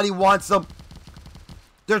anybody wants them.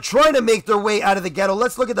 They're trying to make their way out of the ghetto.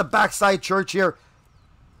 Let's look at the backside church here.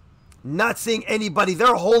 Not seeing anybody.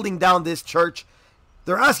 They're holding down this church.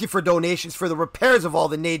 They're asking for donations for the repairs of all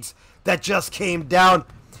the nades that just came down.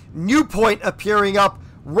 New point appearing up.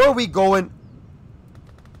 Where are we going?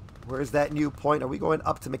 Where's that new point? Are we going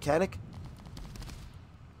up to mechanic?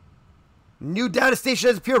 New data station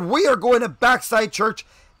has appeared. We are going to backside church.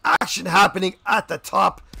 Action happening at the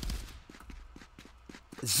top.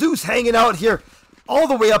 Zeus hanging out here all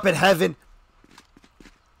the way up in heaven.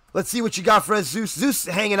 Let's see what you got for us, Zeus. Zeus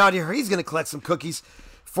hanging out here. He's going to collect some cookies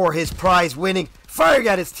for his prize winning. Firing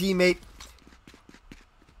at his teammate.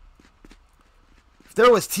 If there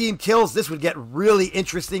was team kills, this would get really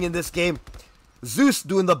interesting in this game. Zeus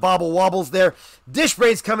doing the bobble wobbles there.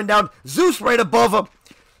 Dishbrains coming down. Zeus right above him.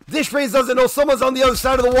 Dishbrains doesn't know someone's on the other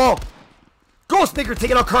side of the wall. Ghostmaker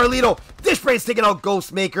taking out Carlito. Dishbrains taking out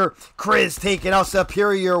Ghostmaker. Chris taking out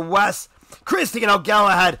Superior West. Chris taking out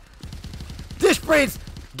Galahad. Dishbrains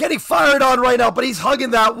getting fired on right now, but he's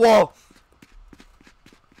hugging that wall.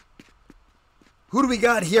 Who do we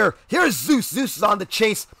got here? Here's Zeus. Zeus is on the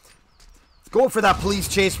chase. Going for that police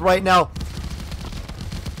chase right now.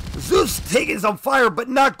 Zeus taking some fire, but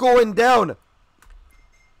not going down.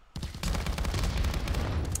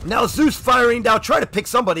 Now Zeus firing down, trying to pick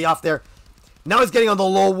somebody off there. Now he's getting on the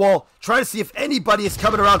low wall, trying to see if anybody is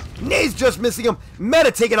coming around. Nade's just missing him.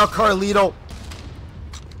 Meta taking out Carlito.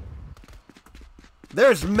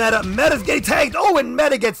 There's Meta. Meta's getting tagged. Oh, and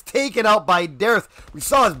Meta gets taken out by Dareth. We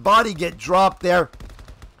saw his body get dropped there.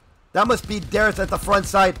 That must be Dareth at the front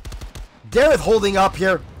side. Dareth holding up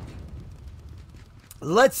here.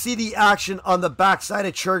 Let's see the action on the backside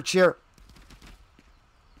of church here.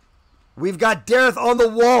 We've got Dareth on the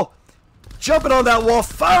wall. Jumping on that wall.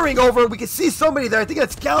 Firing over. We can see somebody there. I think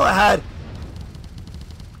that's Galahad.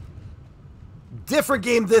 Different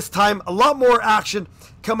game this time. A lot more action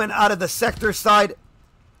coming out of the Sector side.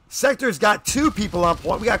 Sector's got two people on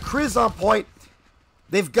point. We got Chris on point.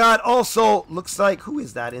 They've got also, looks like, who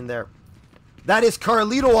is that in there? That is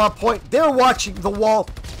Carlito on point. They're watching the wall.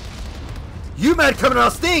 UMAD coming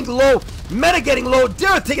out, staying low. Meta getting low.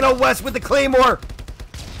 Dareth taking out West with the Claymore.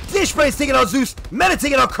 Dishbrains taking out Zeus. Meta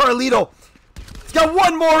taking out Carlito. He's got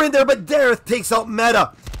one more in there, but Dareth takes out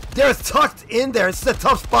Meta. Dareth tucked in there. It's a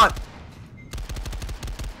tough spot.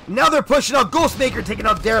 Now they're pushing out Ghostmaker taking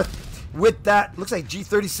out Dareth with that. Looks like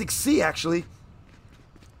G36C actually.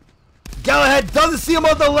 Galahad doesn't see him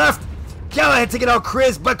on the left. Galahad taking out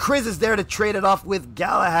Chris, but Chris is there to trade it off with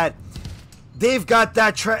Galahad. They've got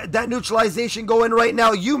that neutralization going right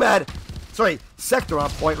now. UMAD, sorry, Sector on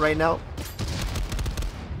point right now.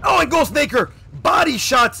 Oh, and Ghostmaker Body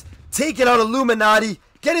shots taking out Illuminati.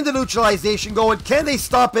 Getting the neutralization going. Can they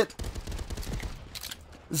stop it?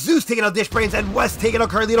 Zeus taking out Dishbrains and West taking out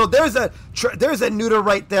Carlito. There's a neuter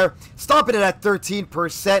right there. Stopping it at 13%.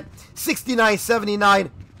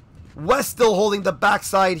 69-79. West still holding the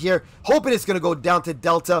backside here. Hoping it's going to go down to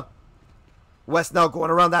Delta. West now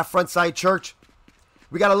going around that front side church.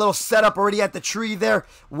 We got a little setup already at the tree there.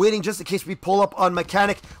 Waiting just in case we pull up on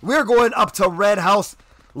Mechanic. We're going up to Red House.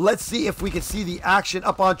 Let's see if we can see the action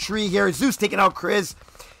up on tree here. Zeus taking out Chris.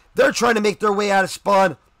 They're trying to make their way out of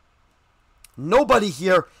spawn. Nobody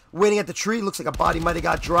here waiting at the tree. Looks like a body might have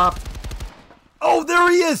got dropped. Oh,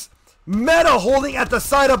 there he is. Meta holding at the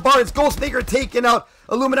side of Barnes. Ghostmaker taking out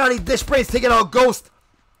Illuminati. Dishbrains taking out Ghost.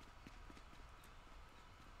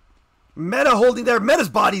 Meta holding there. Meta's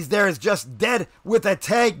body's there is just dead with a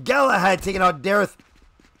tag. Galahad taking out Dareth.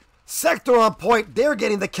 Sector on point. They're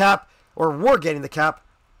getting the cap. Or we're getting the cap.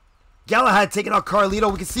 Galahad taking out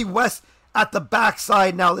Carlito. We can see West at the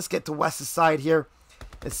backside now. Let's get to West's side here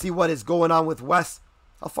and see what is going on with West.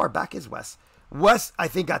 How far back is West? West, I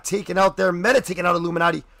think, got taken out there. Meta taking out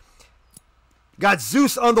Illuminati. Got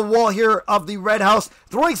Zeus on the wall here of the Red House.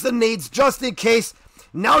 Throwing some nades just in case.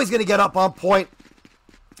 Now he's going to get up on point.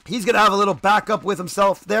 He's going to have a little backup with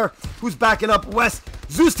himself there. Who's backing up West?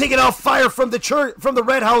 Zeus taking out fire from the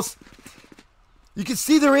Red House. You can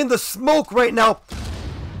see they're in the smoke right now.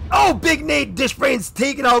 Oh, big nade. Dishbrains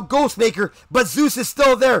taking out Ghostmaker. But Zeus is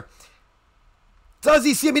still there. Does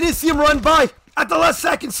he see him? He didn't see him run by at the last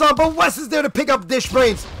second, son. But West is there to pick up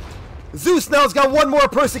Dishbrains. Zeus now has got one more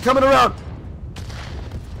person coming around.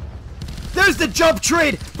 There's the jump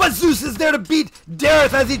trade. But Zeus is there to beat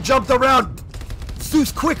Dareth as he jumped around.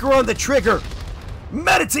 Zeus quicker on the trigger.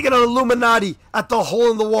 Meta taking out Illuminati at the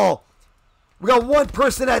hole in the wall. We got one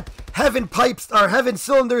person at Heaven Pipes, or Heaven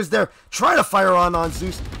Cylinders there, trying to fire on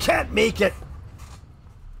Zeus. Can't make it.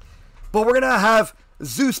 But we're going to have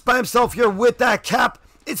Zeus by himself here with that cap.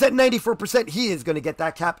 It's at 94%. He is going to get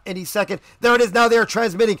that cap any second. There it is. Now they're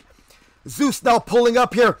transmitting. Zeus now pulling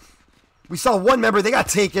up here. We saw one member. They got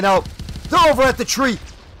taken out. They're over at the tree.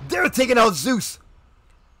 They're taking out Zeus.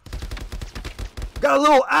 Got a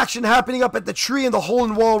little action happening up at the tree in the hole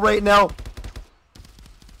in wall right now.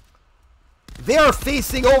 They are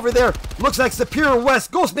facing over there. Looks like Superior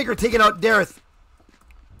West. Ghostmaker taking out Dareth.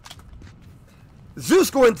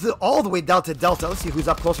 Zeus going all the way down to Delta. Let's see who's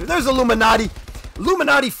up closer. There's Illuminati.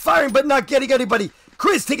 Illuminati firing but not getting anybody.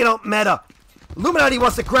 Chris taking out Meta. Illuminati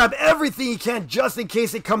wants to grab everything he can just in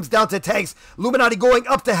case it comes down to tags. Illuminati going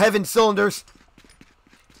up to Heaven Cylinders.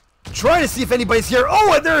 Trying to see if anybody's here.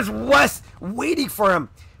 Oh, and there's West waiting for him.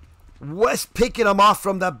 West picking him off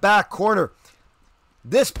from the back corner.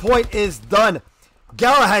 This point is done.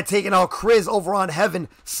 Galahad taking out Chris over on Heaven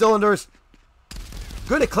Cylinders.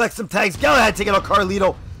 Going to collect some tags. Galahad taking out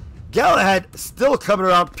Carlito. Galahad still coming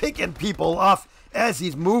around, picking people off as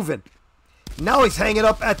he's moving. Now he's hanging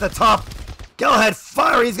up at the top. Galahad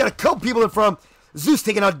firing. He's got a couple people in front of him. Zeus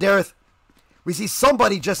taking out Dareth. We see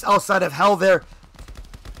somebody just outside of Hell there.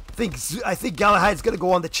 I think Galahad's going to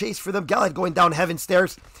go on the chase for them. Galahad going down Heaven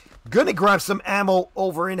stairs. Going to grab some ammo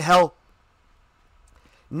over in Hell.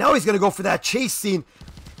 Now he's going to go for that chase scene.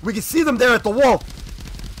 We can see them there at the wall.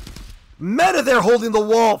 Meta there holding the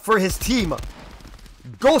wall for his team.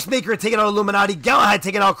 Ghostmaker taking out Illuminati. Galahad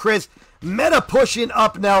taking out Chris. Meta pushing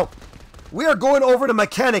up now. We are going over to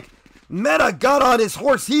Mechanic. Meta got on his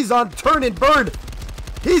horse. He's on turn and burn.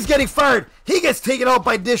 He's getting fired. He gets taken out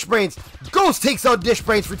by Dishbrains. Ghost takes out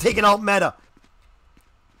Dishbrains for taking out Meta.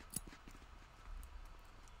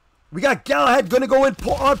 We got Galahad going to go in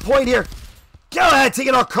on point here. Galahad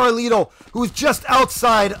taking out Carlito, who's just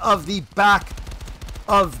outside of the back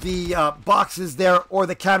of the boxes there, or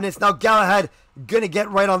the cabinets. Now Galahad going to get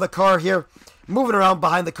right on the car here. Moving around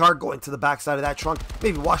behind the car, going to the back side of that trunk.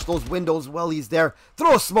 Maybe wash those windows while he's there.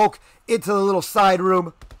 Throw a smoke into the little side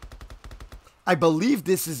room. I believe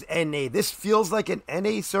this is NA. This feels like an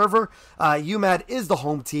NA server. UMAD is the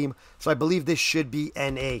home team, so I believe this should be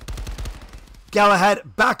NA.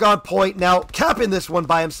 Galahad back on point now, capping this one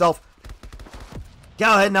by himself.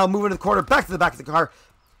 Galahad now moving to the corner, back to the back of the car.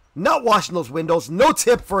 Not washing those windows. No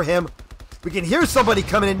tip for him. We can hear somebody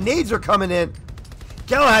coming in. Nades are coming in.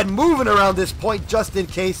 Galahad moving around this point just in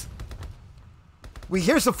case. We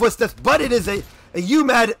hear some footsteps, but it is a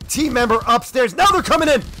UMAD team member upstairs. Now they're coming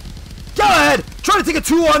in. Galahad trying to take a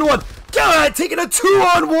 2-on-1. Galahad taking a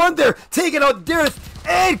 2-on-1 there. Taking out Dareth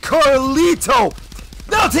and Carlito.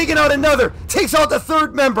 Now taking out another. Takes out the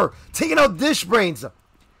third member. Taking out Dishbrains.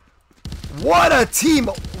 What a team.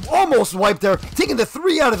 Almost wiped there. Taking the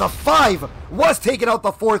 3 out of the 5. Was taking out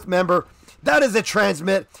the fourth member. That is a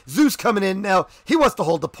transmit. Zeus coming in now. He wants to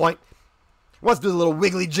hold the point. Wants to do the little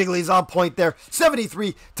wiggly jigglies on point there.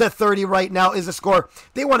 73-30 right now is the score.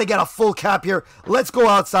 They want to get a full cap here. Let's go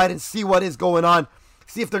outside and see what is going on.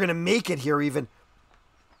 See if they're going to make it here even.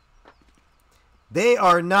 They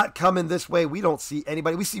are not coming this way. We don't see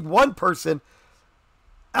anybody. We see one person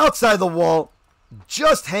outside the wall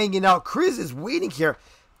just hanging out. Chris is waiting here.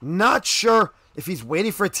 Not sure if he's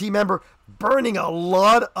waiting for a team member. Burning a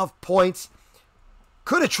lot of points.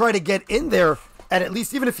 Could have tried to get in there. And at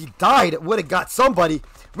least even if he died, it would have got somebody.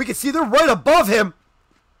 We can see they're right above him.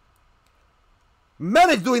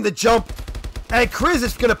 Meta's doing the jump. And Chris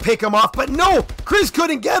is going to pick him off. But no, Chris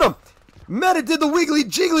couldn't get him. Meta did the wiggly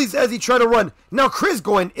jigglies as he tried to run. Now Chris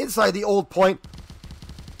going inside the old point.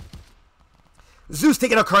 Zeus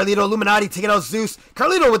taking out Carlito. Illuminati taking out Zeus.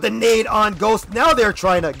 Carlito with the nade on Ghost. Now they're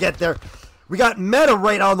trying to get there. We got Meta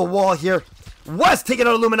right on the wall here. West taking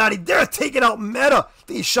out Illuminati. They're taking out Meta. I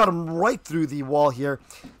think he shot him right through the wall here.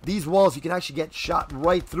 These walls, you can actually get shot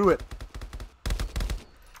right through it.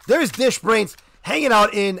 There's Dish Brains hanging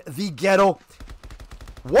out in the ghetto.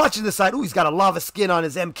 Watching the side. Ooh, he's got a lava skin on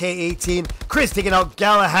his MK18. Chris taking out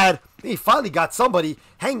Galahad. He finally got somebody.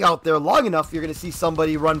 Hang out there long enough, you're going to see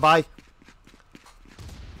somebody run by.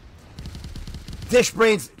 Dish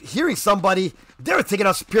Brains hearing somebody. They're taking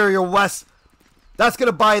out Superior West. That's going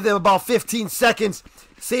to buy them about 15 seconds.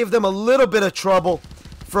 Save them a little bit of trouble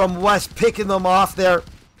from West picking them off there.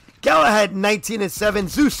 Galahad 19-7.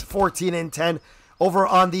 Zeus 14-10. Over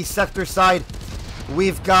on the sector side,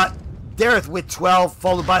 we've got Dareth with 12,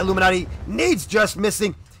 followed by Illuminati. Nade's just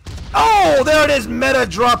missing. Oh, there it is. Meta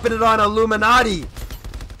dropping it on Illuminati.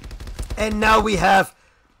 And now we have,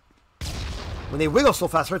 when they wiggle so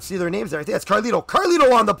fast, hard to see their names there. I think that's Carlito.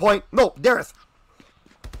 Carlito on the point. No, Dareth.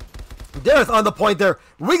 Dareth on the point there,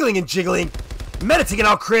 wiggling and jiggling. Meta taking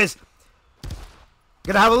out Chris.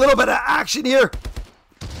 Gonna have a little bit of action here.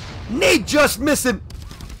 Nate just missing.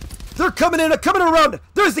 They're coming in, coming around.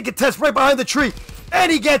 There's the contest right behind the tree.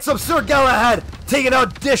 And he gets him. Sir Galahad taking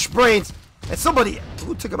out Dish Brains. And somebody,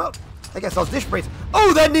 who took him out? I guess that was Dish Brains.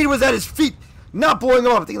 Oh, that nade was at his feet. Not blowing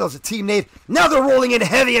him up. I think that was a team nade. Now they're rolling in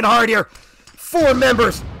heavy and hard here. 4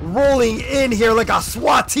 members rolling in here like a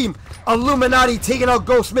SWAT team. Illuminati taking out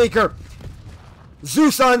Ghostmaker.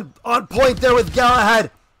 Zeus on point there with Galahad.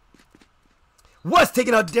 West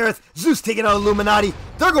taking out Dareth. Zeus taking out Illuminati.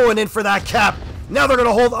 They're going in for that cap. Now they're going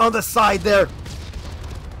to hold on the side there.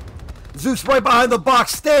 Zeus right behind the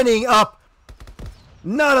box, standing up.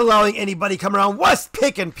 Not allowing anybody come around. West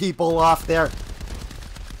picking people off there.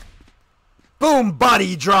 Boom,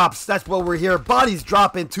 body drops. That's what we're here. Bodies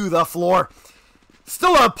dropping to the floor.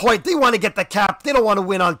 Still on point. They want to get the cap. They don't want to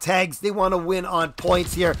win on tags. They want to win on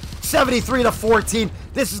points here. 73-14.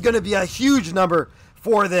 This is going to be a huge number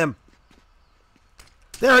for them.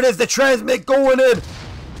 There it is. The transmit going in.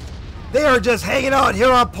 They are just hanging out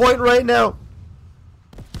here on point right now.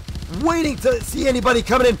 Waiting to see anybody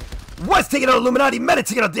coming in. West taking out Illuminati. Meta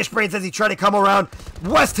taking out Dish Brains as he tried to come around.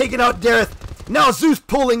 West taking out Dareth. Now Zeus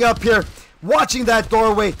pulling up here. Watching that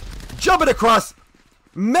doorway. Jumping across.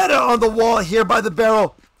 Meta on the wall here by the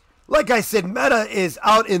barrel. Like I said, Meta is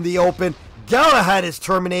out in the open. Galahad is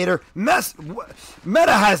Terminator. Meta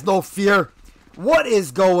has no fear. What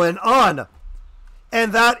is going on?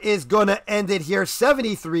 And that is going to end it here.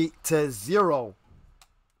 73-0.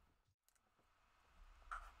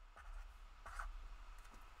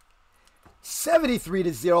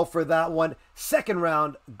 $73-0 for that one. Second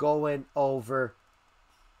round going over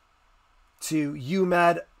to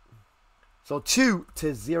UMAD. So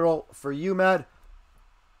 2-0 for UMAD.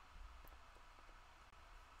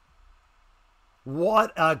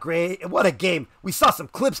 What a game. We saw some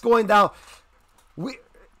clips going down.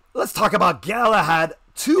 Let's talk about Galahad.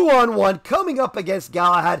 2-on-1 coming up against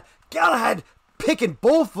Galahad. Galahad picking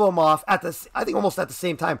both of them off at I think almost at the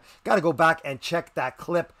same time. Got to go back and check that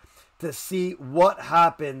clip to see what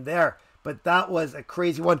happened there. But that was a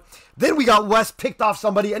crazy one. Then we got West picked off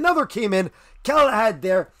somebody. Another came in. Galahad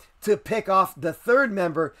there to pick off the third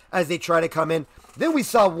member as they try to come in. Then we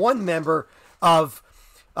saw one member of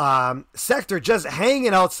Sector just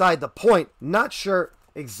hanging outside the point. Not sure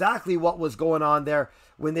exactly what was going on there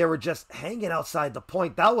when they were just hanging outside the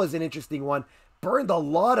point. That was an interesting one. Burned a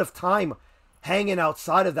lot of time hanging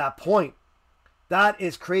outside of that point. That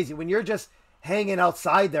is crazy. When you're just hanging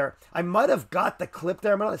outside there. I might have got the clip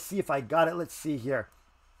there. I'm going to see if I got it. Let's see here.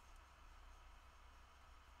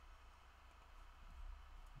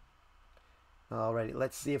 Alrighty,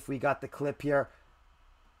 let's see if we got the clip here.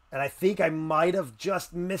 And I think I might have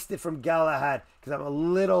just missed it from Galahad because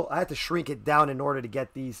I had to shrink it down in order to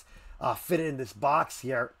get these fitted in this box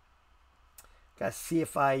here. Gotta see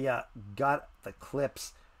if I got the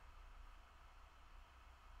clips.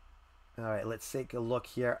 All right, let's take a look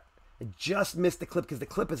here. I just missed the clip because the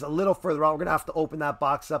clip is a little further out. We're going to have to open that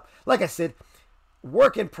box up. Like I said,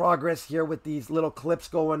 work in progress here with these little clips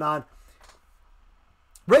going on.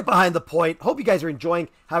 Right behind the point. Hope you guys are enjoying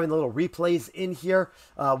having the little replays in here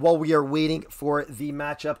while we are waiting for the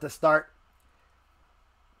matchup to start.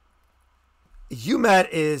 UMAD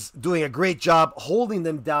is doing a great job holding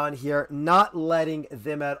them down here, not letting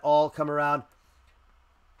them at all come around.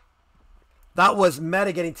 That was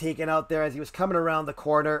Meta getting taken out there as he was coming around the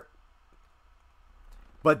corner.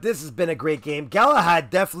 But this has been a great game. Galahad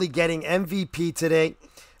definitely getting MVP today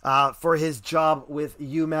for his job with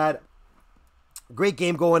UMAD. Great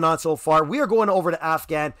game going on so far. We are going over to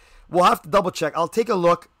Afghan. We'll have to double check. I'll take a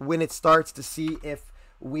look when it starts to see if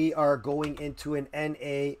we are going into an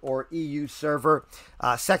NA or EU server.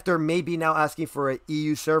 Sector may be now asking for an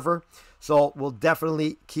EU server. So we'll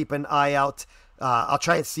definitely keep an eye out. I'll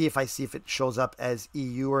try and see if it shows up as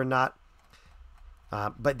EU or not.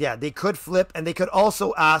 But yeah, they could flip, and they could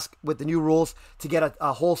also ask with the new rules to get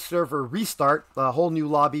a whole server restart, a whole new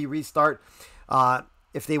lobby restart.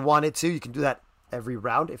 If they wanted to, you can do that every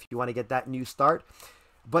round if you want to get that new start.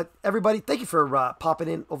 But everybody, thank you for popping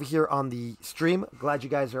in over here on the stream. Glad you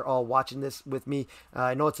guys are all watching this with me.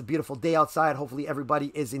 I know it's a beautiful day outside. Hopefully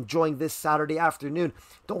everybody is enjoying this Saturday afternoon.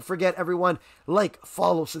 Don't forget, everyone, like,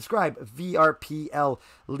 follow, subscribe. VRPL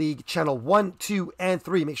League channel 1, 2, and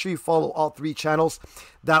 3. Make sure you follow all 3 channels.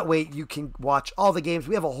 That way you can watch all the games.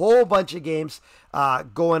 We have a whole bunch of games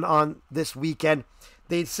going on this weekend.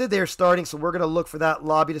 They said they're starting, so we're going to look for that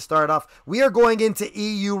lobby to start off. We are going into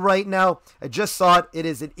EU right now. I just saw it. It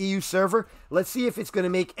is an EU server. Let's see if it's going to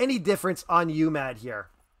make any difference on UMAD here.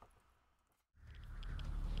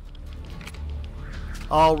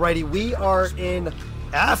 Alrighty, we are in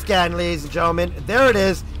Afghan, ladies and gentlemen. There it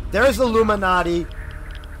is. There's the Illuminati.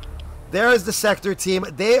 There's the Sector team.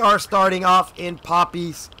 They are starting off in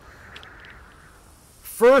poppies.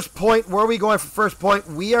 First point, where are we going for first point?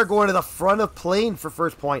 We are going to the front of plane for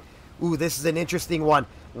first point. Ooh, this is an interesting one.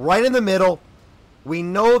 Right in the middle. We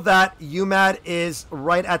know that UMAD is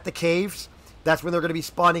right at the caves. That's when they're going to be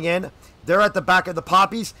spawning in. They're at the back of the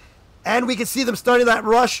poppies. And we can see them starting that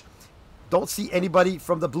rush. Don't see anybody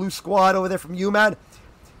from the blue squad over there from UMAD.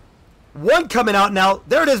 One coming out now.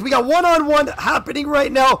 There it is. We got one-on-one happening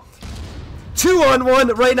right now.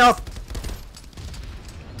 2-on-1 right now.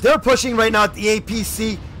 They're pushing right now at the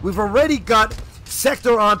APC. We've already got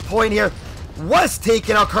Sector on point here. West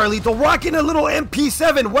taking out Carlito, rocking a little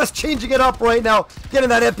MP7. West changing it up right now, getting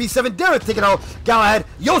that MP7. Derek taking out Galahad.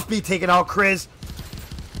 Yospeed taking out Chris.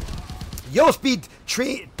 Yospeed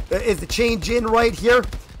is the change in right here.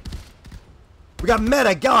 We got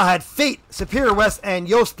Meta, Galahad, Fate, Superior West, and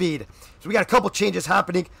Yospeed. So we got a couple changes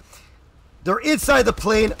happening. They're inside the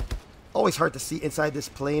plane. Always hard to see inside this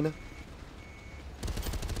plane.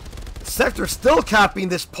 Sector still capping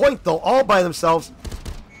this point, though, all by themselves.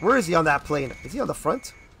 Where is he on that plane? Is he on the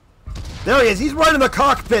front? There he is. He's right in the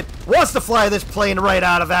cockpit. Wants to fly this plane right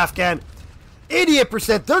out of Afghan.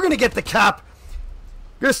 88%. They're going to get the cap.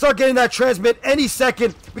 You're going to start getting that transmit any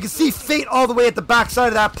second. We can see Fate all the way at the backside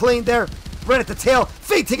of that plane there. Right at the tail.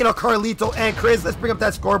 Fate taking out Carlito and Chris. Let's bring up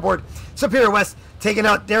that scoreboard. Superior West taking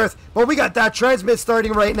out Dareth. But we got that transmit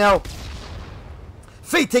starting right now.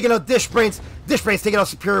 Fate taking out Dishbrains. Dishbrains taking out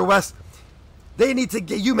Superior West. They need to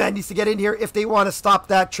get, UMAD needs to get in here if they want to stop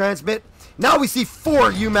that transmit. Now we see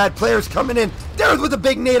 4 UMAD players coming in. There's with a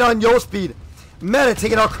big nade on Yospeed. Meta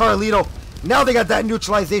taking out Carlito. Now they got that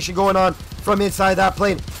neutralization going on from inside that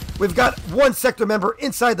plane. We've got one Sector member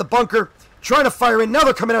inside the bunker trying to fire in. Now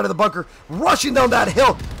they're coming out of the bunker, rushing down that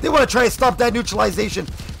hill. They want to try and stop that neutralization.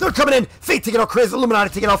 They're coming in. Fate taking out Chris. Illuminati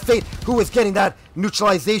taking out Fate, who is getting that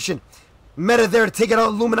neutralization. Meta there to take it out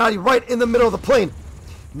Illuminati right in the middle of the plane.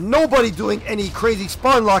 Nobody doing any crazy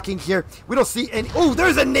spawn locking here. We don't see any. Oh,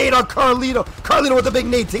 there's a nade on Carlito. Carlito with a big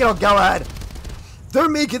nade taking out Galahad. They're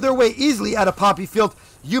making their way easily out of Poppy Field.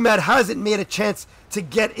 UMAD hasn't made a chance to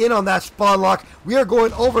get in on that spawn lock. We are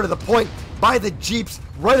going over to the point by the Jeeps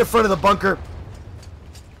right in front of the bunker.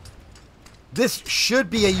 This should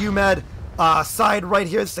be a UMAD side right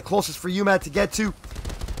here. This is the closest for UMAD to get to.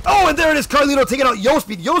 Oh, and there it is. Carlito taking out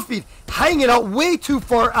Yospeed. Yospeed hanging out way too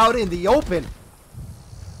far out in the open.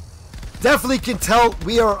 Definitely can tell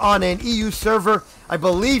we are on an EU server. I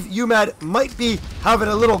believe UMAD might be having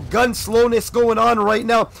a little gun slowness going on right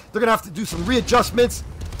now. They're going to have to do some readjustments.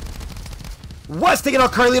 West taking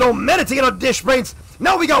out Carlito. Meta taking out Dishbrains.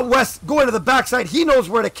 Now we got West going to the backside. He knows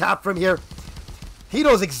where to cap from here. He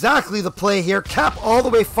knows exactly the play here. Cap all the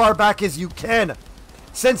way far back as you can.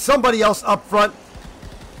 send somebody else up front.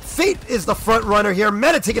 Fate is the front runner here.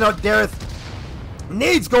 Meta taking out Dareth.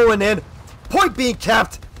 Nades going in. Point being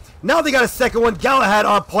capped. Now they got a second one. Galahad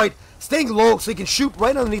on point. Staying low so he can shoot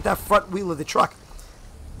right underneath that front wheel of the truck.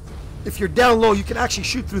 If you're down low, you can actually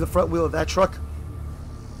shoot through the front wheel of that truck.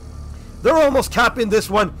 They're almost capping this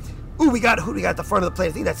one. Ooh, who do we got at the front of the plane?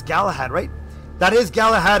 I think that's Galahad, right? That is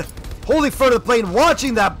Galahad. Holding front of the plane,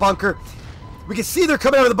 watching that bunker. We can see they're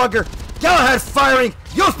coming out of the bunker. Galahad firing.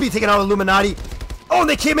 Yospeed taking out Illuminati. Oh, and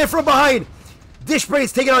they came in from behind.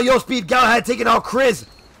 Dishbrains taking out Yospeed. Galahad taking out Chris.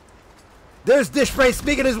 There's Dishbrains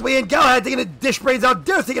making his way in. Galahad taking Dishbrains out.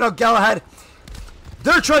 They're taking out Galahad.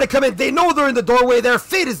 They're trying to come in. They know they're in the doorway there.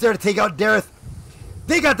 Fate is there to take out Dareth.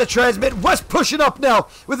 They got the transmit. West pushing up now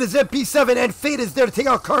with his MP7, and Fate is there to take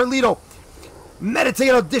out Carlito. Meta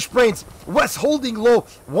taking out Dishbrains. West holding low.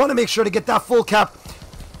 Want to make sure to get that full cap.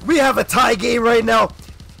 We have a tie game right now.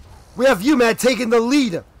 We have UMAD taking the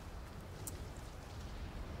lead.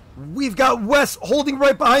 We've got West holding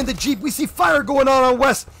right behind the Jeep. We see fire going on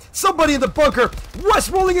West. Somebody in the bunker. West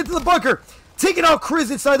rolling into the bunker. Taking out Chris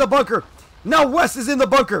inside the bunker. Now West is in the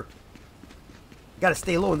bunker. Got to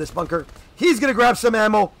stay low in this bunker. He's going to grab some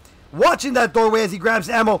ammo. Watching that doorway as he grabs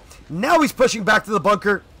ammo. Now he's pushing back to the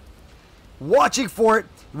bunker. Watching for it.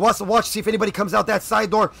 Wants to watch to see if anybody comes out that side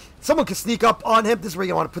door. Someone can sneak up on him. This is where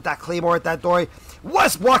you want to put that claymore at that doorway.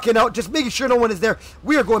 West walking out, just making sure no one is there.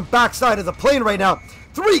 We are going backside of the plane right now.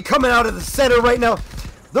 3 coming out of the center right now.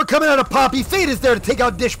 They're coming out of Poppy. Fate is there to take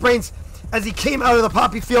out Dishbrains as he came out of the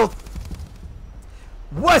Poppy field.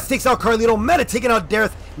 West takes out Carlito. Meta taking out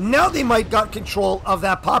Dareth. Now they might got control of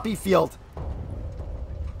that Poppy field.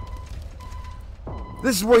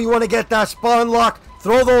 This is where you want to get that spawn lock.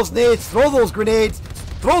 Throw those nades. Throw those grenades.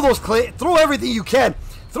 Throw those clay. Throw everything you can.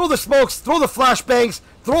 Throw the smokes. Throw the flashbangs.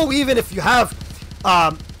 Throw even if you have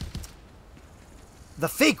the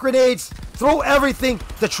fake grenades. Throw everything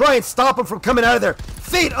to try and stop them from coming out of there.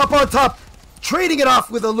 Fate up on top. Trading it off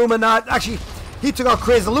with Illuminati. Actually, he took out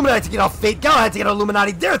Craze. Illuminati taking out Fate. Galahad taking out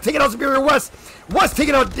Illuminati. Dareth taking out Superior West. West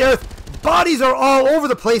taking out Dareth. Bodies are all over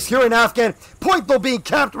the place here in Afghan. Point though being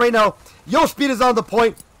capped right now. Yospeed is on the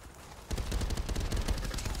point.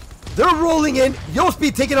 They're rolling in.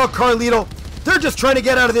 Yospeed taking out Carlito. They're just trying to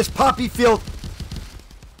get out of this Poppy field.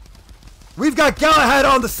 We've got Galahad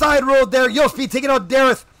on the side road there. Yospeed taking out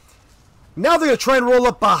Dareth. Now they're going to try and roll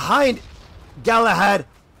up behind Galahad.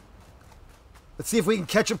 Let's see if we can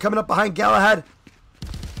catch him coming up behind Galahad.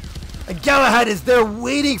 And Galahad is there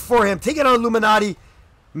waiting for him. Taking out Illuminati.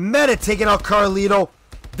 Meta taking out Carlito.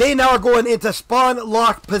 They now are going into spawn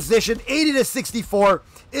lock position. 80-64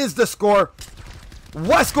 is the score.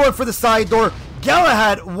 West going for the side door.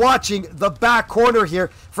 Galahad watching the back corner here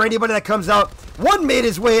for anybody that comes out. One made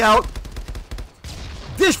his way out.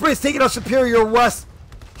 Dishbrain's taking out Superior West.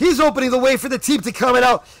 He's opening the way for the team to come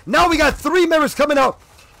out. Now we got 3 members coming out.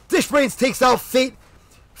 Dishbrains takes out Fate.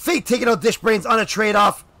 Fate taking out Dishbrains on a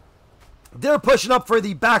trade-off. They're pushing up for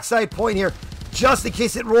the backside point here, just in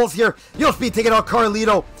case it rolls here. Yospeed taking out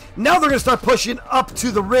Carlito. Now they're going to start pushing up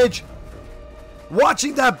to the ridge.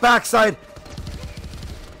 Watching that backside.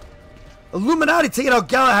 Illuminati taking out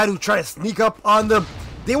Galahad, who try to sneak up on them.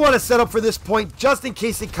 They want to set up for this point just in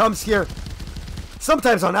case it comes here.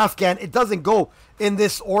 Sometimes on Afghan, it doesn't go in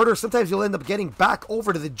this order. Sometimes you'll end up getting back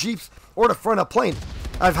over to the Jeeps or the front of plane.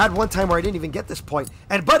 I've had one time where I didn't even get this point.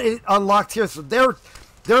 But it unlocked here, so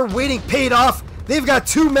they're waiting paid off. They've got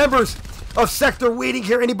 2 members of Sector waiting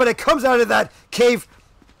here. Anybody that comes out of that cave,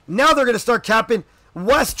 now they're going to start capping.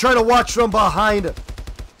 West trying to watch from behind.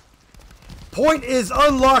 Point is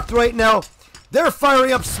unlocked right now. They're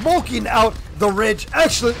firing up, smoking out the ridge.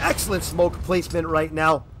 Excellent smoke placement right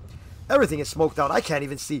now. Everything is smoked out. I can't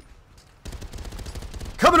even see.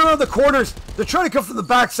 Coming around the corners. They're trying to come from the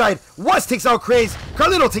backside. West takes out Craze.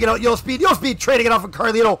 Carlito taking out Yospeed. Yospeed trading it off of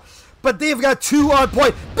Carlito. But they've got 2 on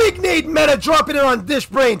point. Big nade Meta dropping it on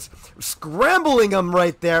Dishbrains. Scrambling them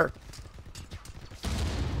right there.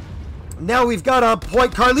 Now we've got on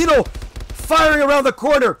point Carlito firing around the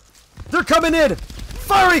corner. They're coming in.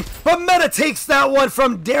 Firing. But Meta takes that one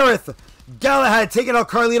from Dareth. Galahad taking out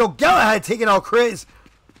Carlito. Galahad taking out Craze.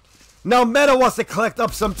 Now Meta wants to collect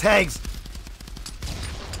up some tags.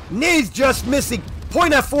 Nade's just missing.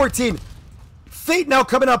 Point at 14. Fate now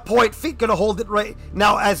coming up point. Fate gonna hold it right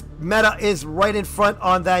now as Meta is right in front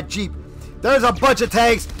on that Jeep. There's a bunch of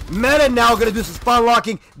tags. Meta now gonna do some spawn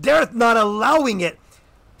locking. Dareth not allowing it.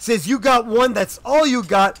 Says you got one, that's all you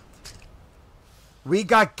got. We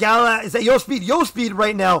got Gala. Is that Yospeed? Yospeed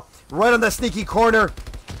right now. Right on that sneaky corner.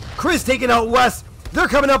 Chris taking out West. They're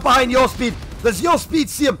coming up behind Yospeed. Does Yospeed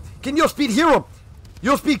see him? Can Yospeed hear him?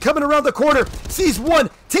 Yo Speed coming around the corner. Sees one.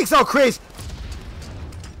 Takes out Craze.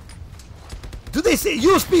 Do they see?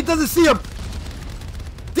 Yo Speed doesn't see him.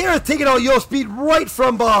 Dareth taking out Yo Speed right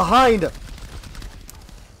from behind.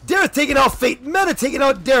 Dareth taking out Fate. Meta taking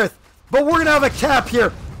out Dareth. But we're going to have a cap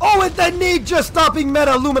here. Oh, and that nade just stopping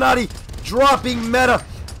Meta. Illuminati dropping Meta.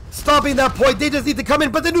 Stopping that point. They just need to come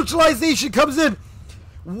in. But the neutralization comes in.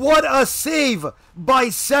 What a save by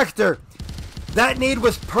Sector. That nade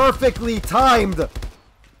was perfectly timed.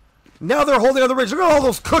 Now they're holding on the ridge. Look at all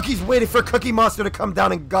those cookies waiting for Cookie Monster to come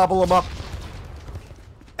down and gobble them up.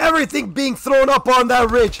 Everything being thrown up on that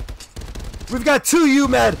ridge. We've got 2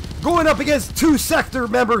 UMAD going up against 2 Sector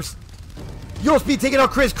members. Yo Speed taking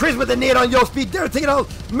out Chris. Chris with the nade on Yo Speed. Dareth taking out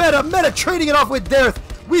Meta. Meta trading it off with Dareth.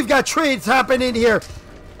 We've got trades happening here.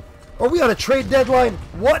 Are we on a trade deadline?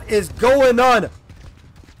 What is going on?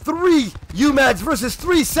 3 UMADs versus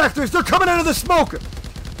 3 Sectors. They're coming out of the smoke.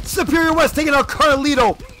 Superior West taking out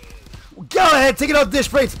Carlito. Galahad taking out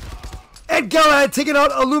Dishbrains. And Galahad taking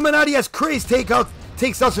out Illuminati as Craze takes out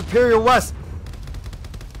Superior West.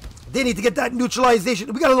 They need to get that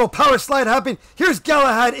neutralization. We got a little power slide happening. Here's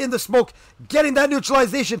Galahad in the smoke, getting that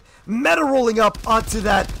neutralization. Meta rolling up onto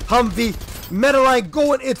that Humvee. Meta line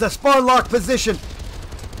going into spawn lock position.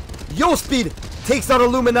 Yo Speed takes out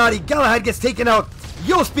Illuminati. Galahad gets taken out.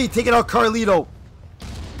 Yo Speed taking out Carlito.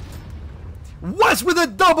 West with a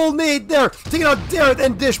double nade there. Taking out Dareth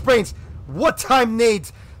and Dishbrains. What time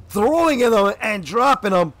nades. Throwing in them and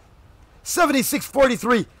dropping them.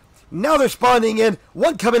 76-43. Now they're spawning in.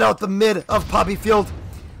 1 coming out the mid of Poppy Field.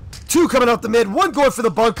 2 coming out the mid. 1 going for the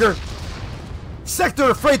bunker. Sector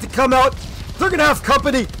afraid to come out. They're going to have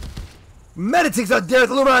company. Meta takes out Dareth.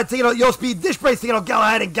 Illuminati taking out Yo Speed. Dishbrains taking out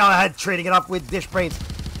Galahad. And Galahad trading it off with Dishbrains.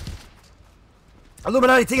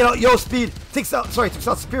 Illuminati taking out Yo Speed. Takes out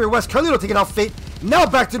Superior West. Carlito taking out Fate. Now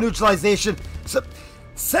back to neutralization.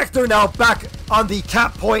 Sector now back on the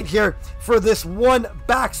cap point here for this one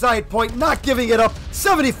backside point. Not giving it up.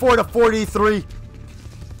 74-43.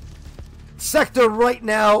 Sector right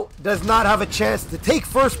now does not have a chance to take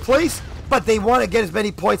first place, but they want to get as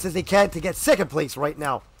many points as they can to get second place right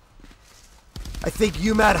now. I think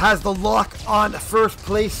UMAD has the lock on first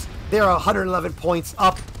place. They're 111 points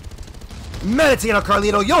up. Meta taking out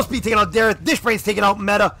Carlito. Yo Speed taking out Dareth. Dishbrains taking out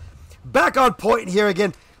Meta. Back on point here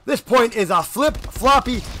again. This point is a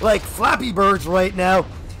flip-floppy like Flappy Birds right now.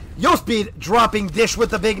 Yo Speed dropping Dish with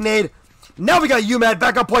the big nade. Now we got UMAD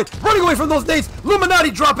back on point. Running away from those nades. Illuminati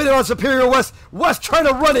dropping it on Superior West. West trying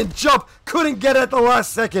to run and jump. Couldn't get it at the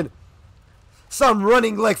last second. Some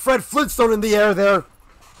running like Fred Flintstone in the air there.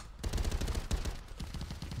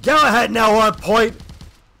 Galahad now on point.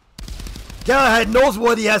 Galahad knows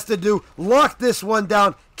what he has to do. Lock this one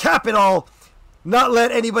down. Cap it all. Not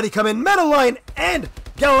let anybody come in. Metaline and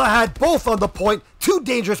Galahad both on the point. 2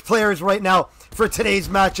 dangerous players right now for today's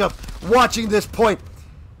matchup. Watching this point.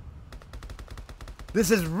 This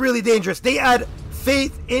is really dangerous. They add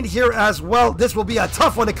Faith in here as well. This will be a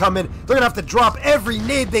tough one to come in. They're going to have to drop every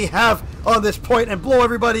nade they have on this point and blow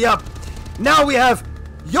everybody up. Now we have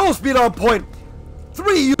Yo Speed on point.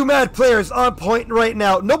 3 UMAD players on point right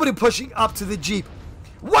now. Nobody pushing up to the Jeep.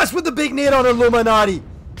 West with the big nade on Illuminati.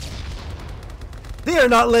 They are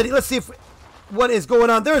not letting. Let's see what is going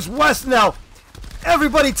on. There's West now.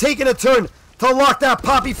 Everybody taking a turn to lock that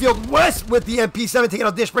Poppy Field. West with the MP7 taking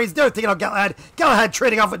out Dishbrains. Dareth taking out Galahad. Galahad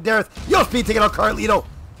trading off with Dareth. Yo Speed taking out Carlito.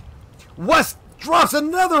 West drops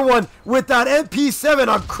another one with that MP7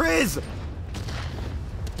 on Kriz.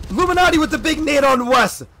 Illuminati with the big nade on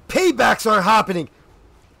West. Paybacks are happening.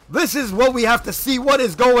 This is what we have to see. What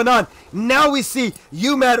is going on? Now we see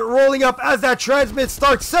UMAD rolling up as that transmit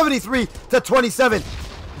starts. 73-27.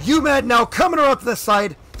 UMAD now coming around to the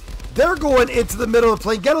side. They're going into the middle of the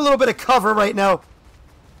plane. Get a little bit of cover right now.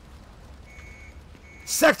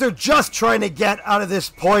 Sector just trying to get out of this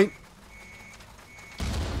point.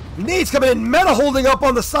 Nades coming in. Meta holding up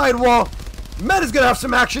on the sidewall. Meta's going to have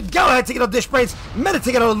some action. Galahad taking out Dishbrains. Meta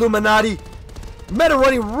taking out Illuminati. Meta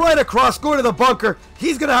running right across, going to the bunker.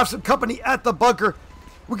 He's going to have some company at the bunker.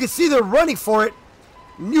 We can see they're running for it.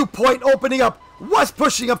 New point opening up. West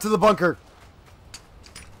pushing up to the bunker.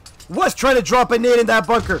 West trying to drop a nade in that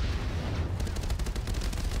bunker.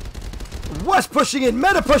 West pushing in.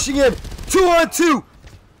 Meta pushing in. 2-on-2.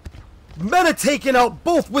 Meta taking out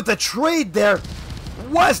both with a trade there.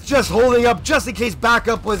 West just holding up just in case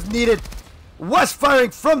backup was needed. West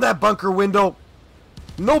firing from that bunker window.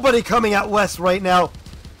 Nobody coming at West right now.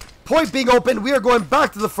 Point being open. We are going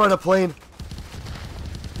back to the front of plane.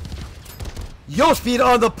 Yo Speed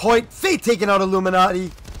on the point. Fate taking out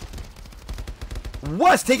Illuminati.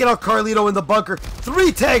 West taking out Carlito in the bunker.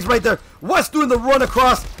 3 tags right there. West doing the run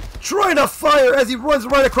across. Trying to fire as he runs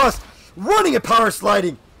right across. Running and power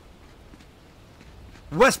sliding.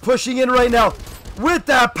 West pushing in right now with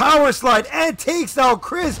that power slide and takes out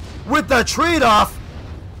Chris with the trade-off.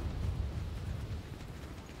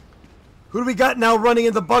 Who do we got now running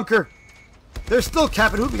in the bunker? They're still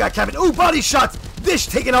capping. Who do we got capping? Ooh, body shots. Dish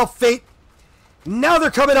taking out Fate. Now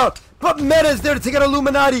they're coming out. But Meta is there to take out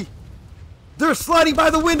Illuminati. They're sliding by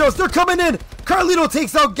the windows. They're coming in. Carlito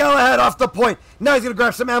takes out Galahad off the point. Now he's going to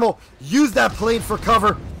grab some ammo. Use that plane for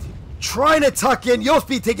cover. Trying to tuck in.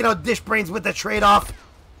 Yospi taking out Dish Brains with the trade-off.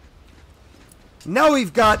 Now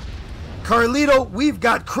we've got Carlito. We've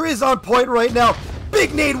got Chris on point right now.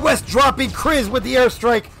 Big nade West dropping Chris with the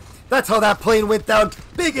airstrike. That's how that plane went down.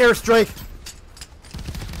 Big airstrike.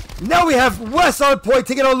 Now we have West on point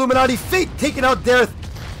taking out Illuminati. Fate taking out Dareth.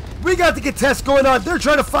 We got the contest going on. They're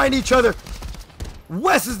trying to find each other.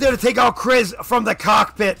 West is there to take out Chris from the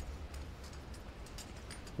cockpit.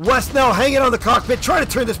 West now hanging on the cockpit, trying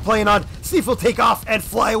to turn this plane on. See if he'll take off and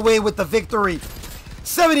fly away with the victory.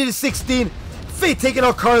 70-16. Fate taking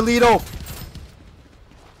out Carlito.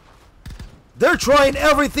 They're trying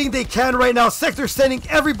everything they can right now. Sector sending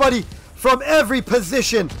everybody from every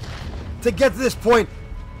position to get to this point.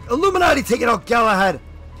 Illuminati taking out Galahad.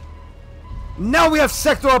 Now we have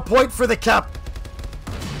Sector on point for the cap.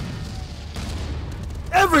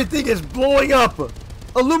 Everything is blowing up.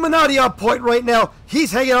 Illuminati on point right now.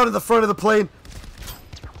 He's hanging out in the front of the plane.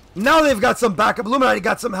 Now they've got some backup. Illuminati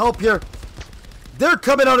got some help here. They're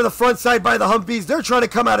coming out of the front side by the Humvees. They're trying to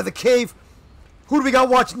come out of the cave. Who do we got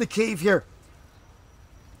watching the cave here?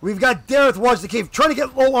 We've got Dareth watching the cave, trying to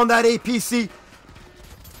get low on that APC.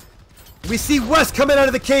 We see West coming out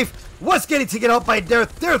of the cave. West getting taken out by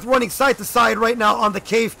Dareth. Dareth running side to side right now on the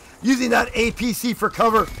cave, using that APC for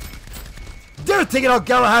cover. Dareth taking out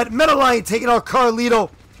Galahad. Meta Lion taking out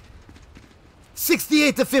Carlito.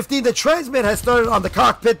 68-15. The transmit has started on the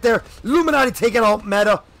cockpit there. Illuminati taking out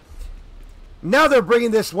Meta. Now they're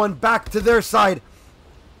bringing this one back to their side.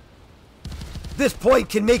 This point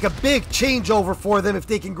can make a big changeover for them if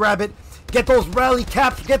they can grab it. Get those rally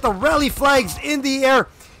caps. Get the rally flags in the air.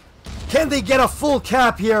 Can they get a full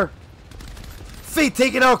cap here? Fate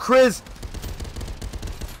taking out Chris.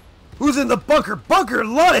 Who's in the bunker? Bunker, a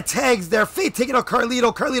lot of tags there. Fate taking out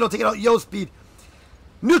Carlito. Carlito taking out Yospeed.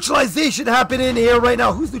 Neutralization happening here right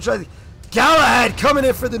now. Who's neutralizing? Galahad coming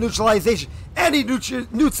in for the neutralization. And he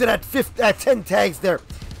newts it at 10 tags there.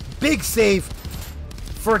 Big save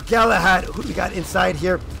for Galahad. Who do we got inside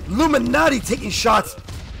here? Illuminati taking shots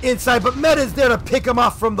inside, but Meta's there to pick him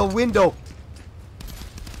off from the window.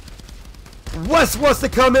 West wants to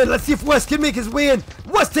come in. Let's see if West can make his way in.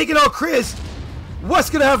 West taking out Chris.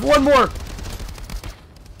 West gonna have one more.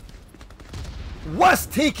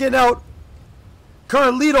 West taking out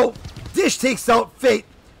Carlito. Dish takes out Fate.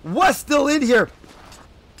 West still in here.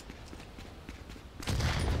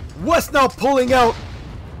 West now pulling out.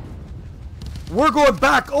 We're going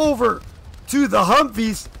back over to the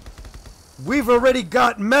Humvees. We've already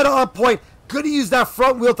got Meta on point. Gonna use that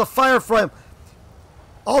front wheel to fire from him.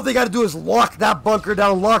 All they got to do is lock that bunker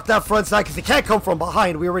down, lock that front side, because they can't come from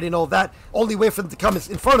behind. We already know that. Only way for them to come is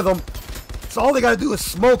in front of them. So all they got to do is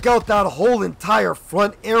smoke out that whole entire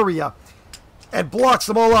front area and blocks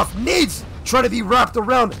them all off. Nades trying to be wrapped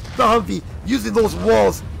around the Humvee, using those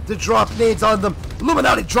walls to drop nades on them.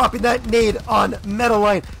 Illuminati dropping that nade on Meta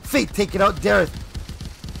Line. Fate taking out Dareth.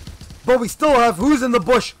 But we still have who's in the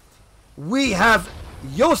bush. We have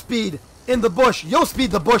Yospeed in the bush.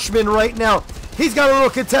 Yospeed the Bushman right now. He's got a little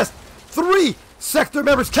contest. 3 sector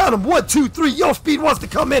members. Count them. 1, 2, 3. Yospeed wants to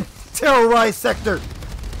come in. Terrorize sector.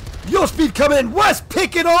 Yospeed coming in. West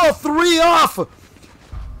picking all 3 off.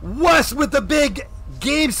 West with the big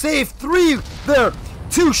game save. 3 there.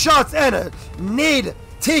 2 shots and a nade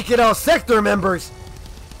taking out sector members.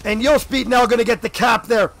 And Yospeed now going to get the cap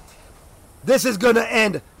there. This is going to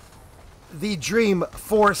end the dream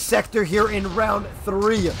for sector here in round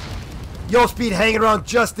 3. Yospeed hanging around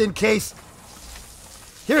just in case.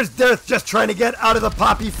 Here's Dareth just trying to get out of the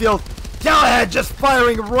poppy field. Galahad just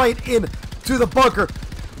firing right in to the bunker.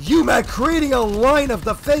 UMAD creating a line of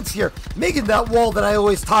defense here, making that wall that I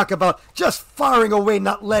always talk about, just firing away,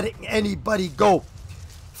 not letting anybody go.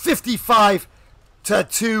 55-2.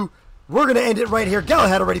 We're going to end it right here.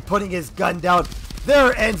 Galahad already putting his gun down.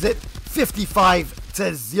 There ends it.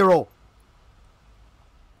 55-0.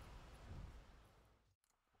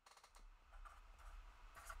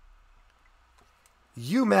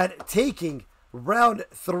 UMAD taking round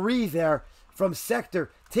 3 there from sector,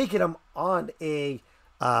 taking them on a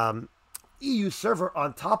EU server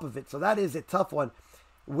on top of it. So that is a tough one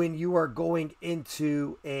when you are going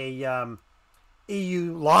into a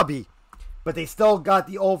EU lobby. But they still got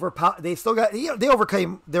the they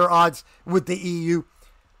overcame their odds with the EU.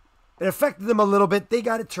 It affected them a little bit. They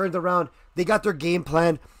got it turned around. They got their game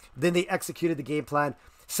plan. Then they executed the game plan.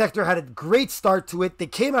 Sector had a great start to it. They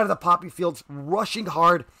came out of the poppy fields rushing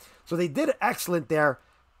hard. So they did excellent there,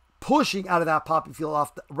 pushing out of that poppy field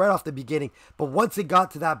right off the beginning. But once it got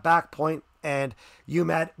to that back point and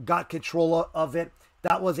UMAD got control of it,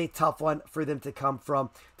 that was a tough one for them to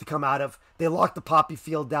come out of. They locked the poppy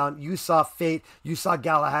field down. You saw Fate, you saw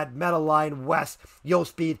Galahad, Metaline, West, Yo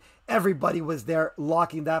Speed. Everybody was there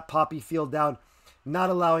locking that poppy field down, not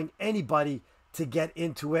allowing anybody to get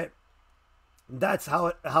into it. That's how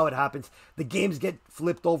it happens. The games get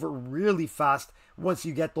flipped over really fast once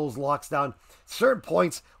you get those locks down. Certain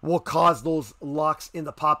points will cause those locks in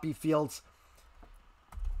the poppy fields.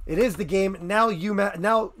 It is the game. Now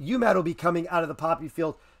UMAD will be coming out of the poppy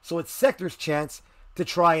field, so it's Sector's chance to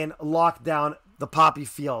try and lock down the poppy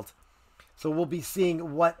field. So we'll be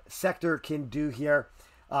seeing what Sector can do here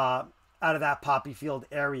out of that poppy field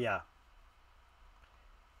area.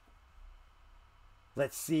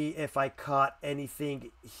 Let's see if I caught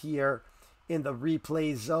anything here in the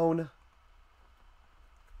replay zone.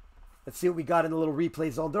 Let's see what we got in the little replay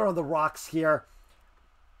zone. They're on the rocks here.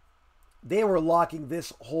 They were locking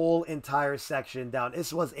this whole entire section down.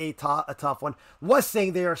 This was a tough one. Was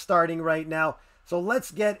saying they are starting right now. So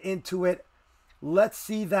let's get into it. Let's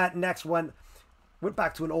see that next one. Went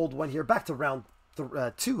back to an old one here. Back to round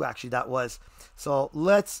 2, actually, that was. So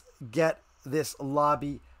let's get this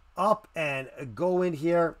lobby up and go in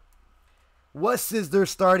here. Was they're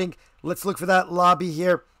starting. Let's look for that lobby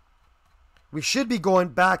here. We should be going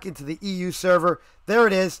back into the EU server. There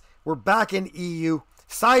it is. We're back in EU.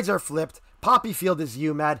 Sides are flipped. Poppy field is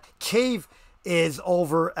UMAD. Cave is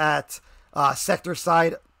over at Sector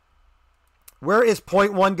side. Where is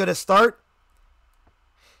point 1 going to start?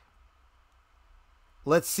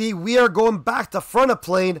 Let's see. We are going back to front of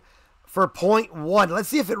plane for point 1. Let's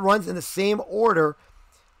see if it runs in the same order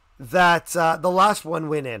that the last one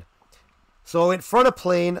went in. So in front of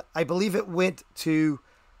plane, I believe it went to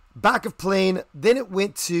back of plane, then it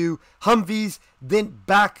went to Humvees, then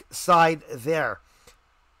back side there.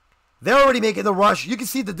 They're already making the rush. You can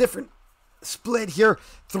see the different split here.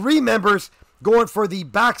 3 members going for the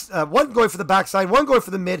back, one going for the backside, one going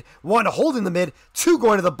for the mid, one holding the mid, 2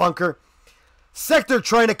 going to the bunker. Sector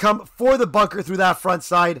trying to come for the bunker through that front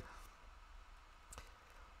side.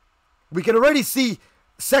 We can already see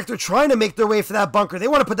Sector trying to make their way for that bunker. They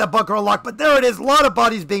want to put that bunker on lock, but there it is. A lot of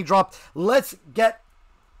bodies being dropped. Let's get...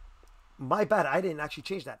 My bad. I didn't actually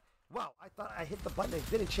change that. Wow, I thought I hit the button. It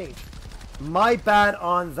didn't change. My bad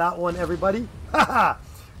on that one, everybody. Haha.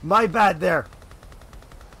 My bad there.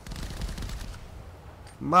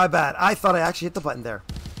 My bad. I thought I actually hit the button there.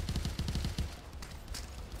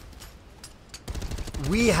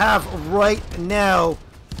 We have right now,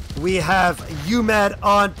 we have UMAD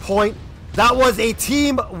on point. That was a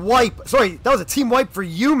team wipe. Sorry, that was a team wipe for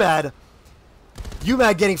UMAD.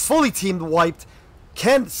 UMAD getting fully team wiped.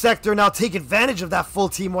 Can Sector now take advantage of that full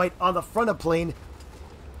team wipe on the front of plane?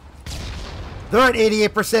 They're at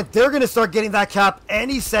 88%. They're going to start getting that cap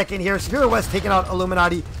any second here. Superior West taking out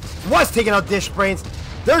Illuminati. West taking out Dish Brains.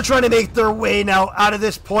 They're trying to make their way now out of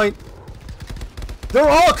this point. They're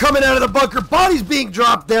all coming out of the bunker. Bodies being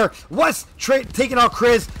dropped there. West taking out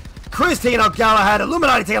Chris. Chris taking out Galahad.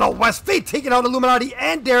 Illuminati taking out West. Fate taking out Illuminati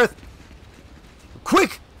and Dareth.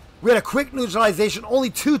 Quick. We had a quick neutralization. Only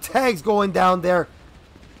 2 tags going down there.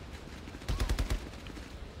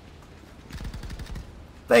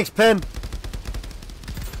 Thanks, Pen.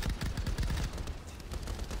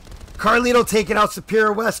 Carlito taking out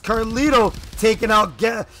Superior West. Carlito taking out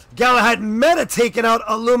Galahad. Meta taking out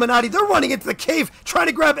Illuminati. They're running into the cave, trying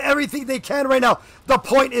to grab everything they can right now. The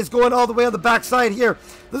point is going all the way on the backside here.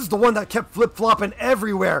 This is the one that kept flip-flopping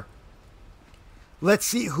everywhere. Let's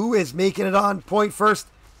see who is making it on point first.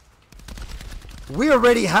 We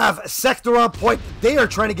already have Sector on point. They are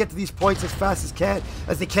trying to get to these points as fast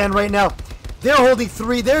as they can right now. They're holding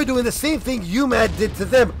 3. They're doing the same thing UMAD did to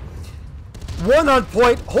them. 1 on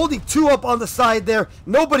point, holding 2 up on the side there.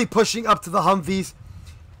 Nobody pushing up to the Humvees.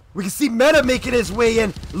 We can see Meta making his way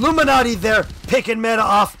in. Illuminati there, picking Meta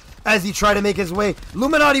off as he tried to make his way.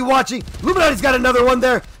 Illuminati watching. Illuminati's got another one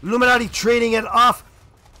there. Illuminati trading it off.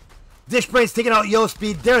 Dishbrain's taking out Yo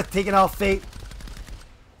Speed. They're taking out Fate.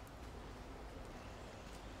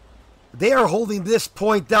 They are holding this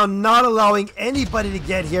point down, not allowing anybody to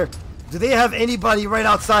get here. Do they have anybody right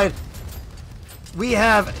outside? We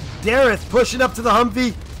have Dareth pushing up to the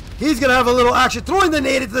Humvee. He's going to have a little action. Throwing the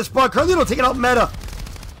nade into the spot. Carlito taking out Meta.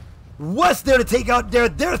 West there to take out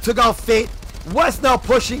Dareth. Dareth took out Fate. West now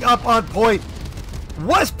pushing up on point.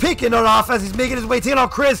 West picking it off as he's making his way. Taking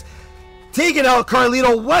out Chris. Taking out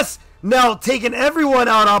Carlito. West now taking everyone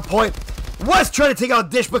out on point. West trying to take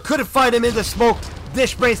out Dish, but couldn't find him in the smoke.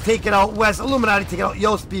 Dish Brains taking out West. Illuminati taking out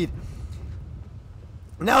Yo Speed.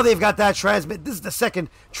 Now they've got that transmit. This is the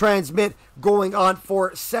second transmit going on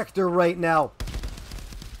for Sector right now.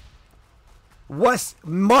 West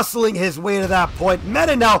muscling his way to that point.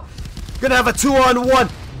 Meta now gonna have a 2-on-1.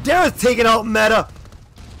 Dareth taking out Meta.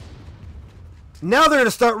 Now they're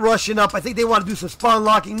gonna start rushing up. I think they want to do some spawn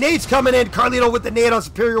locking. Nade's coming in. Carlito with the nade on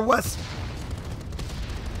Superior West.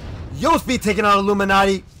 Yo Speed taking out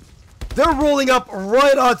Illuminati. They're rolling up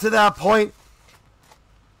right onto that point.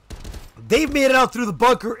 They've made it out through the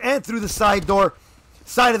bunker and through the side door,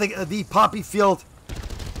 side of the poppy field.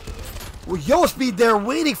 With Yo Speed there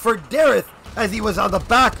waiting for Dareth as he was on the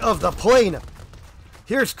back of the plane.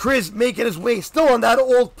 Here's Chris making his way, still on that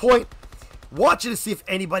old point, watching to see if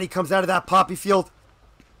anybody comes out of that poppy field.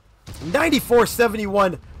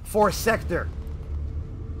 94-71 for Sector.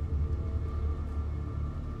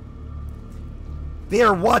 They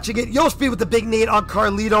are watching it. Yo Speed with the big nade on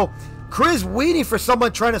Carlito. Chris waiting for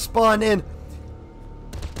someone trying to spawn in.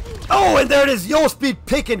 Oh, and there it is. Yo Speed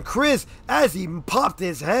picking Chris as he popped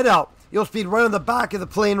his head out. Yo Speed right on the back of the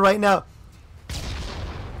plane right now.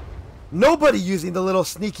 Nobody using the little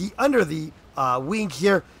sneaky under the wing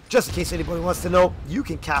here. Just in case anybody wants to know, you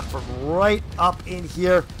can cap from right up in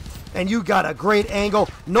here. And you got a great angle.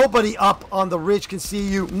 Nobody up on the ridge can see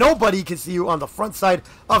you. Nobody can see you on the front side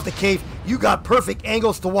of the cave. You got perfect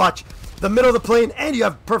angles to watch the middle of the plane, and you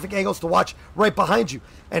have perfect angles to watch right behind you.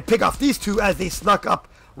 And pick off these two as they snuck up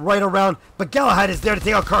right around. But Galahad is there to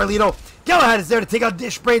take out Carlito. Galahad is there to take out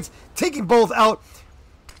Dish Brains, taking both out.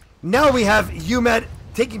 Now we have UMed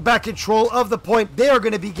taking back control of the point. They are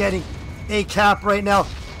going to be getting a cap right now.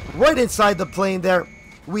 Right inside the plane there,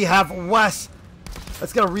 we have Wes.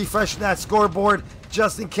 Let's get a refresh that scoreboard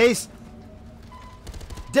just in case.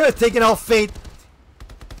 They're taking out Fate.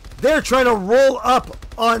 They're trying to roll up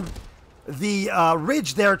on the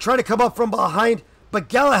ridge there, trying to come up from behind. But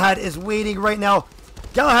Galahad is waiting right now.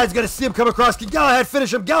 Galahad's going to see him come across. Can Galahad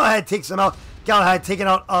finish him? Galahad takes him out. Galahad taking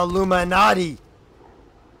out Illuminati.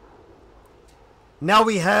 Now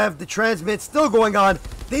we have the transmit still going on.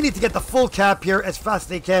 They need to get the full cap here as fast as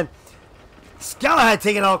they can. Galahad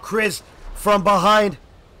taking out Chris from behind.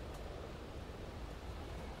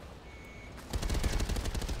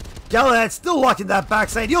 Galahad still locking that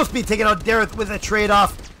backside. Yo Speed taking out Dareth with a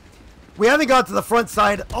trade-off. We haven't got to the front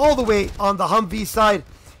side, all the way on the Humvee side.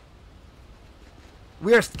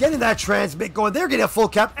 We are getting that transmit going. They're getting a full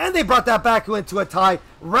cap, and they brought that back into a tie.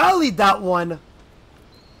 Rallied that one.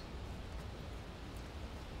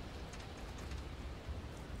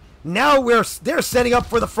 Now they're setting up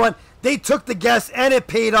for the front. They took the guess, and it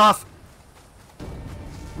paid off.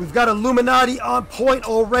 We've got Illuminati on point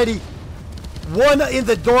already. One in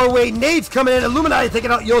the doorway. Nade's coming in. Illuminati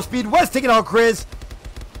taking out Yo Speed. West taking out Chris.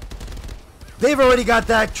 They've already got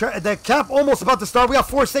that cap almost about to start. We got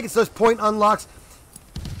 4 seconds till this point unlocks.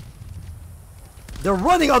 They're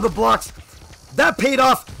running on the blocks. That paid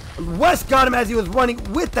off. West got him as he was running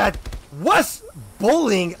with that. West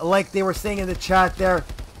bullying, like they were saying in the chat there.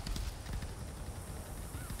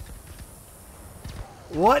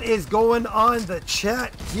 What is going on the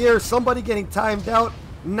chat here? Somebody getting timed out.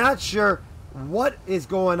 Not sure what is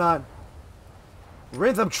going on.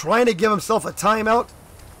 Rhythm trying to give himself a timeout.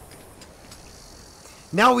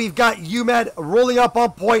 Now we've got UMed rolling up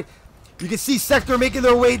on point. You can see Sector making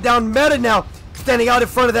their way down. Meta now standing out in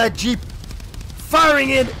front of that Jeep. Firing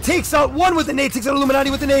in. Takes out one with the nade. Takes out Illuminati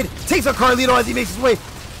with the nade. Takes out Carlito as he makes his way.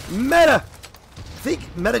 Meta. I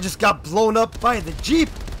think Meta just got blown up by the Jeep.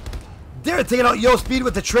 They're taking out Yo Speed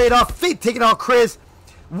with the trade-off. Fate taking out Chris.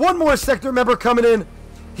 One more Sector member coming in.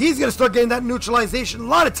 He's going to start getting that neutralization. A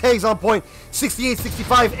lot of tags on point.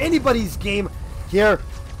 68-65. Anybody's game here.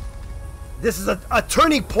 This is a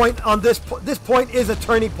turning point on this. This point is a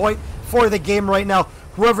turning point for the game right now.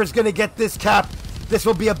 Whoever's going to get this cap, this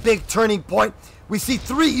will be a big turning point. We see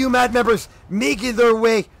 3 UMAD members making their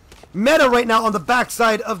way. Meta right now on the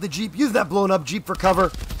backside of the Jeep. Use that blown up Jeep for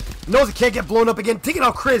cover. Knows it can't get blown up again. Taking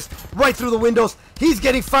out Chris right through the windows. He's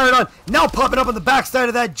getting fired on. Now popping up on the backside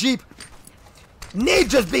of that Jeep. Nade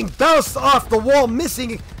just being bounced off the wall.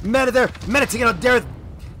 Missing Meta there. Meta taking out Dareth.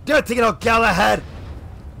 Dareth taking out Galahad.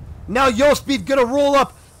 Now Yo Speed gonna roll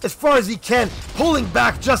up as far as he can. Pulling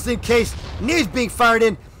back just in case. Nade's being fired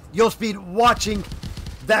in. Yo Speed watching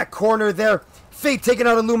that corner there. Fate taking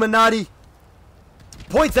out Illuminati.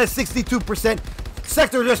 Points at 62%.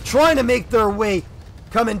 Sector just trying to make their way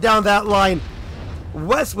coming down that line.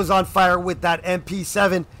 West was on fire with that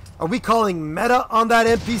MP7. Are we calling meta on that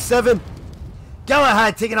MP7?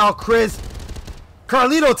 Galahad taking out Chris.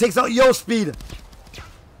 Carlito takes out Yo Speed.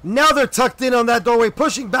 Now they're tucked in on that doorway,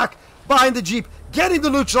 pushing back behind the Jeep, getting the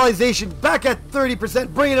neutralization back at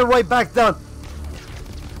 30%, bringing it right back down.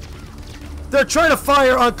 They're trying to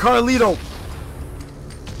fire on Carlito.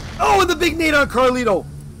 Oh, and the big nade on Carlito.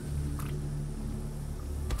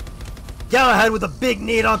 Galahad with a big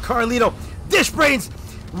nade on Carlito. Dishbrains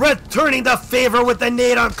returning the favor with the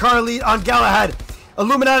nade on Galahad.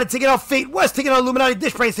 Illuminati taking out Fate. West taking out Illuminati.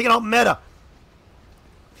 Dishbrains taking out Meta.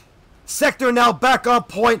 Sector now back on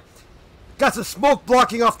point. Got some smoke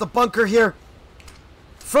blocking off the bunker here.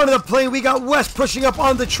 Front of the plane, we got West pushing up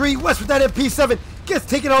on the tree. West with that MP7 gets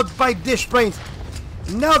taken out by Dishbrains.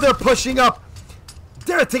 Now they're pushing up.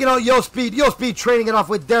 Dareth taking out Yo Speed. Yo Speed trading it off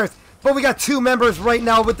with Dareth. But we got two members right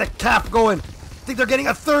now with the cap going. I think they're getting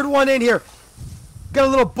a third one in here. Got a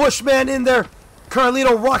little Bushman in there.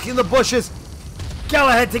 Carlito rocking the bushes.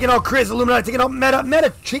 Galahad taking out Chris. Illuminati taking out Meta.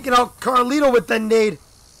 Meta taking out Carlito with the nade.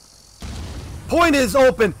 Point is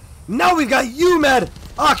open. Now we've got UMAD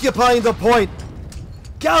occupying the point.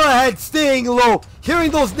 Galahad staying low. Hearing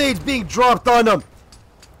those nades being dropped on him.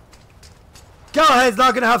 Galahad's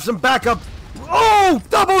not going to have some backup. Oh!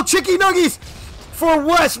 Double Chicky Nuggies for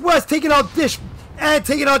West. West taking out Dish and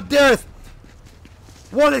taking out Dareth.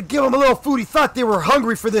 Wanted to give him a little food. He thought they were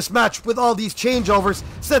hungry for this match with all these changeovers.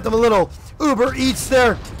 Sent them a little Uber Eats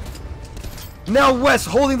there. Now West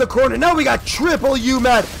holding the corner. Now we got triple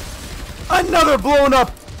UMAD. Another blown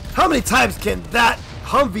up. How many times can that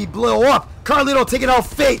Humvee blow up? Carlito taking out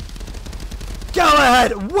Fate.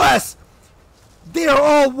 Galahad, West. They are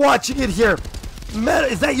all watching it here. Meta,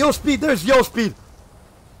 is that Yo Speed? There's Yo Speed.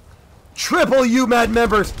 Triple UMAD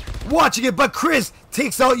members watching it, but Chris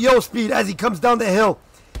takes out Yo Speed as he comes down the hill.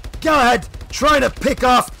 Galahad trying to pick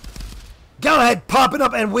off. Galahad popping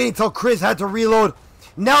up and waiting till Chris had to reload.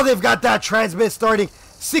 Now they've got that transmit starting.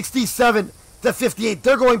 67 to 58.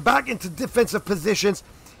 They're going back into defensive positions.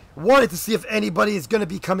 Wanted to see if anybody is going to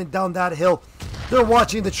be coming down that hill. They're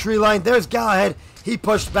watching the tree line. There's Galahad. He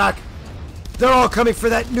pushed back. They're all coming for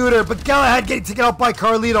that neuter, but Galahad getting taken out by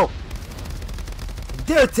Carlito.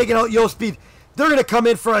 They're taking out Yo Speed. They're going to come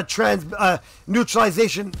in for a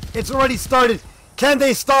neutralization. It's already started. Can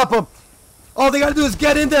they stop them? All they got to do is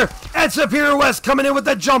get in there. And Superior West coming in with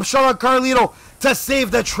the jump shot on Carlito to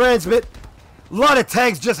save the transmit. A lot of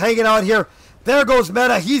tags just hanging out here. There goes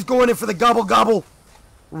Meta. He's going in for the gobble gobble.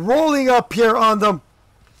 Rolling up here on them.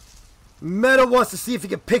 Meta wants to see if he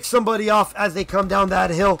can pick somebody off as they come down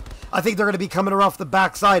that hill. I think they're going to be coming off the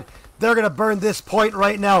backside. They're going to burn this point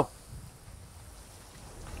right now.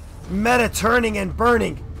 Meta turning and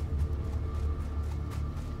burning.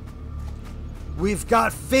 We've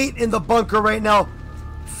got Fate in the bunker right now.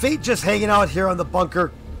 Fate just hanging out here on the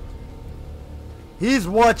bunker. He's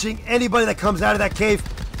watching anybody that comes out of that cave.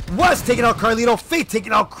 West taking out Carlito. Fate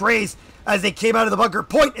taking out Craze as they came out of the bunker.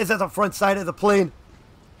 Point is at the front side of the plane.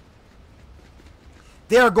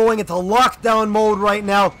 They are going into lockdown mode right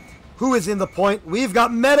now. Who is in the point? We've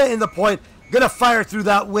got Meta in the point. Gonna fire through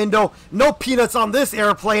that window. No peanuts on this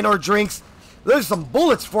airplane or drinks. There's some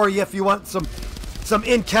bullets for you if you want some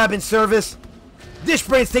in-cabin service.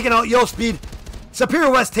 Dishbrains taking out Yo Speed.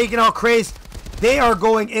 Superior West taking out Craze. They are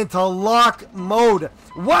going into lock mode.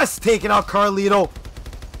 West taking out Carlito.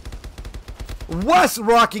 West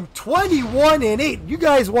rocking 21-8. You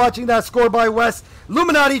guys watching that score by West.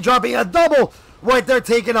 Illuminati dropping a double right there,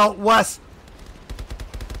 taking out West.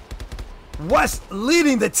 West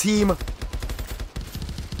leading the team.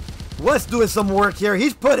 West doing some work here.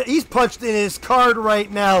 He's punched in his card right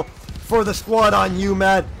now for the squad on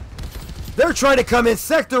UMAD. They're trying to come in.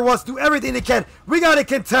 Sector wants to do everything they can. We got to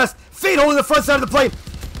contest. Fate holding the front side of the plane.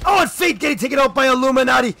 Oh, and Fate getting taken out by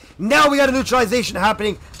Illuminati. Now we got a neutralization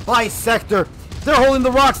happening by Sector. They're holding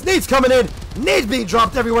the rocks. Nades coming in. Nades being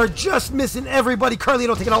dropped everywhere. Just missing everybody.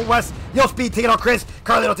 Carlito taking out West. Yo Speed taking out Chris.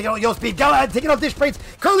 Carlito taking out Yo Speed. Galahad taking out Dishbrains.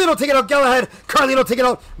 Carlito taking out Galahad. Carlito taking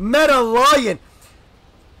out Meta Lion.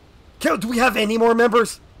 Do we have any more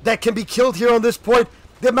members that can be killed here on this point?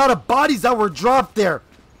 The amount of bodies that were dropped there.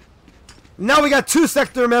 Now we got two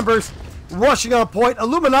Sector members rushing on point.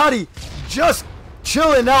 Illuminati just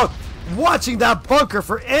chilling out, watching that bunker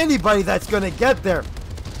for anybody that's going to get there.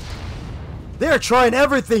 They're trying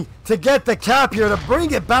everything to get the cap here, to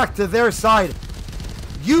bring it back to their side.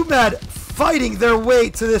 UMAD fighting their way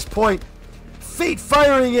to this point. Fate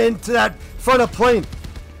firing into that front of plane.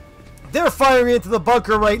 They're firing into the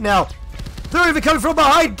bunker right now. They're even coming from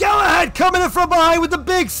behind. Galahad coming in from behind with the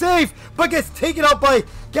big save, but gets taken out by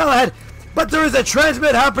Galahad. But there is a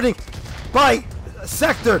transmit happening by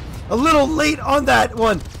Sector. A little late on that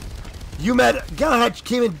one. Galahad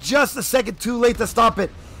came in just a second too late to stop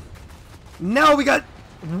it. Now we got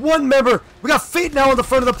one member. We got Fate now on the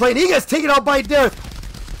front of the plane. He gets taken out by Dareth.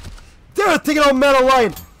 Dareth taking out Metal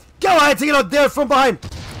Lion. Galahad taking out Dareth from behind.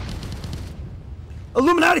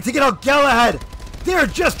 Illuminati taking out Galahad. They're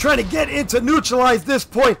just trying to get in to neutralize this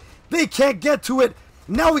point. They can't get to it.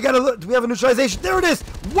 Now we have a neutralization. There it is.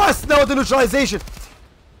 West now with the neutralization.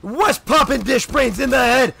 West popping Dish Brains in the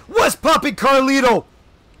head. West popping Carlito.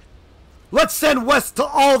 Let's send West to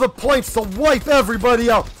all the points to wipe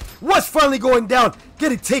everybody out. West finally going down,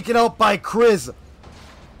 getting taken out by Chris. I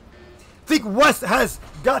think West has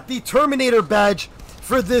got the Terminator badge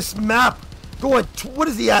for this map. Going, what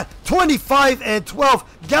is he at? 25 and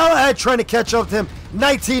 12. Galahad trying to catch up to him.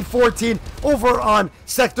 19-14 over on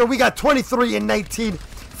Sector. We got 23 and 19,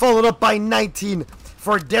 followed up by 19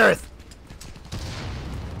 for Dareth.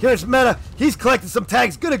 Here's Meta. He's collecting some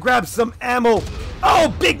tags. Gonna grab some ammo.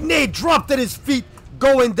 Oh, big nade dropped at his feet.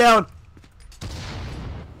 Going down.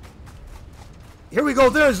 Here we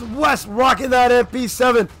go. There's West rocking that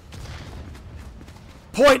MP7.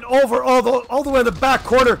 Point over all the way in the back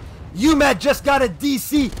corner. UMAD just got a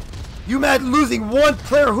DC. UMAD losing one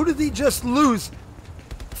player. Who did he just lose?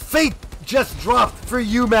 Fate just dropped for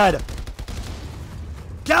UMAD.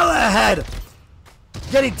 Galahad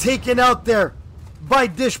getting taken out there by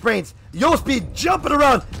Dish Brains. Yospeed jumping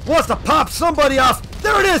around. Wants to pop somebody off.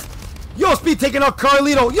 There it is. Yospeed taking out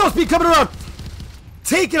Carlito. Yospeed coming around.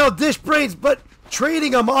 Taking out Dish Brains, but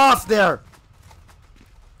trading him off there.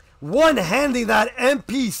 One-handing that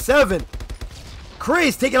MP7.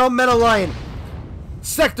 Craze taking out Metal Lion.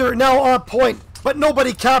 Sector now on point, but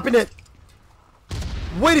nobody capping it.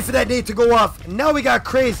 Waiting for that nade to go off. Now we got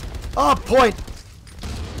Craze on point.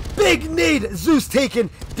 Big nade. Zeus taking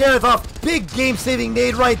Dareth off. Big game-saving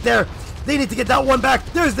nade right there. They need to get that one back.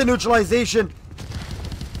 There's the neutralization.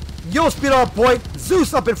 Yospeed on point.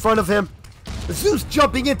 Zeus up in front of him. Zeus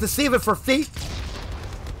jumping in to save it for Fate.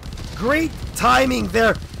 Great timing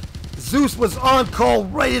there. Zeus was on call,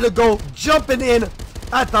 ready to go, jumping in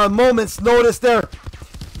at the moment's notice there.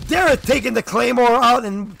 Dareth taking the Claymore out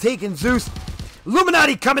and taking Zeus.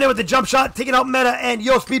 Illuminati coming in with the jump shot, taking out Meta and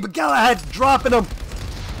Yospeed, but Galahad dropping them.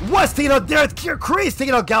 West taking out Dareth. Craze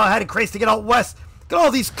taking out Galahad and Craze taking out West. Got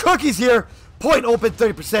all these cookies here. Point open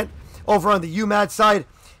 30% over on the UMAD side.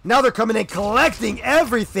 Now they're coming in collecting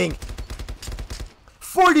everything.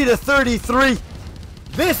 40-33.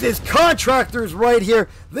 This is contractors right here.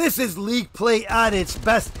 This is league play at its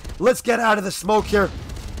best. Let's get out of the smoke here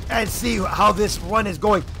and see how this run is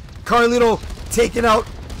going. Carlito taking out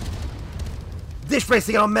Dish Brains,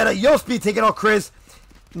 taking out Meta. Yospeed taking out Chris.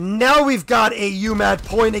 Now we've got a UMAD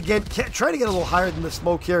point again. Trying to get a little higher than the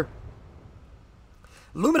smoke here.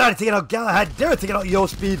 Illuminati taking out Galahad. Dareth taking out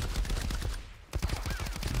Yospeed.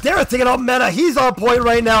 Dareth taking out Meta. He's on point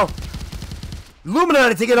right now.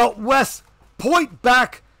 Illuminati taking out West. Point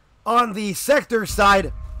back on the Sector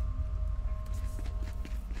side.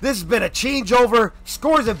 This has been a changeover.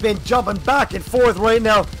 Scores have been jumping back and forth right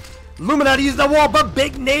now. Illuminati using the wall, but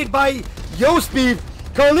big nade by Yospeed.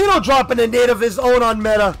 Carlito dropping a nade of his own on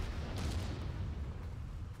Meta.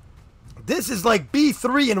 This is like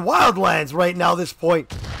B3 in Wildlands right now, this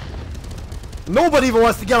point. Nobody even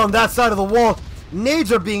wants to get on that side of the wall.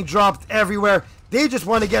 Nades are being dropped everywhere. They just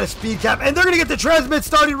want to get a speed cap. And they're going to get the transmit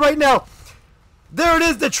started right now. There it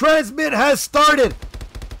is. The transmit has started.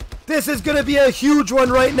 This is going to be a huge one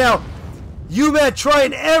right now. UMAD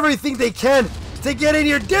trying everything they can to get in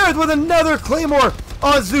here. Dareth with another Claymore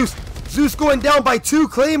on Zeus. Zeus going down by 2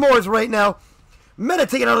 Claymores right now. Meta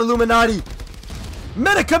taking out Illuminati.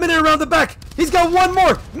 Meta coming in around the back. He's got one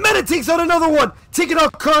more. Meta takes out another one. Taking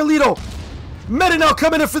out Carlito. Meta now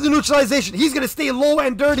coming in for the neutralization. He's going to stay low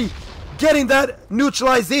and dirty. Getting that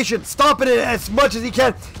neutralization. Stopping it as much as he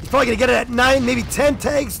can. He's probably going to get it at 9, maybe 10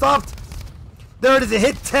 tags stopped. There it is. It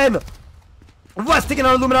hit 10. West taking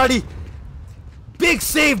out Illuminati. Big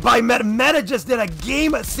save by Meta. Meta just did a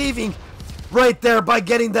game-saving right there by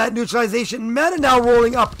getting that neutralization. Meta now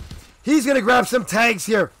rolling up. He's going to grab some tags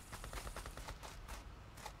here.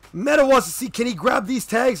 Meta wants to see, can he grab these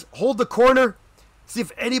tags, hold the corner, see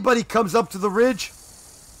if anybody comes up to the ridge.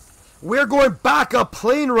 We're going back up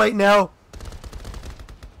plane right now.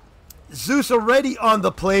 Zeus already on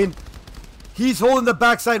the plane. He's holding the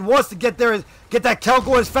backside, wants to get there, get that count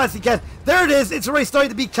going as fast as he can. There it is. It's already starting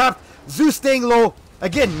to be capped. Zeus staying low.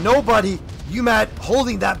 Again, nobody. UMAD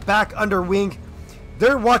holding that back under wing.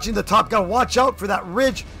 They're watching the top. Got to watch out for that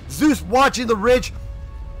ridge. Zeus watching the ridge.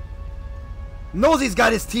 Knows he's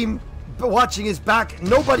got his team watching his back.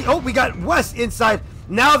 Nobody. Oh, we got Wes inside.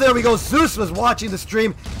 Now there we go. Zeus was watching the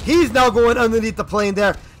stream. He's now going underneath the plane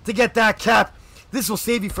there to get that cap. This will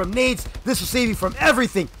save you from nades. This will save you from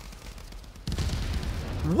everything.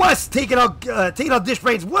 Wes taking out Dish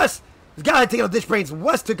Brains. Wes, the guy taking out Dish Brains.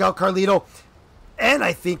 Wes took out Carlito. And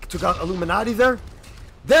I think took out Illuminati there.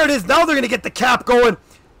 There it is. Now they're going to get the cap going.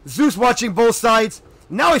 Zeus watching both sides.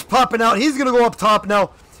 Now he's popping out. He's going to go up top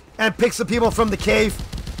now and pick some people from the cave.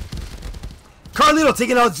 Carlito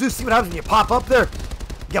taking out Zeus. See what happens when you pop up there?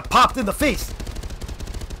 You get popped in the face.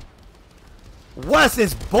 Wes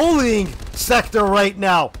is bullying Sector right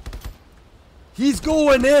now. He's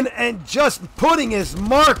going in and just putting his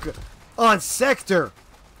mark on Sector.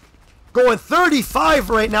 Going 35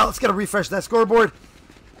 right now. Let's get a refresh that scoreboard.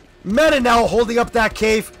 Meta now holding up that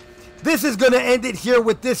cave. This is going to end it here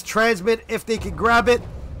with this transmit if they can grab it.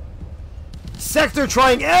 Sector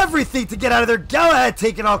trying everything to get out of there. Galahad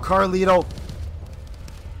taking out Carlito.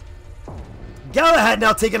 Galahad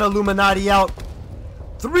now taking Illuminati out.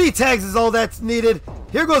 3 tags is all that's needed.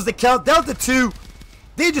 Here goes the count down to 2.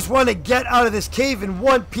 They just want to get out of this cave in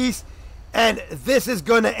one piece. And this is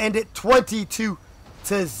going to end it 22-0.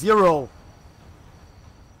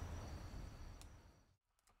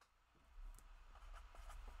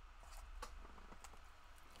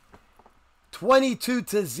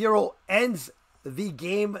 22-0 ends the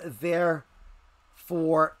game there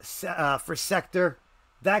for Sector.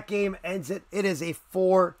 That game ends it. It is a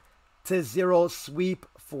 4-0 sweep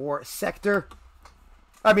for Sector.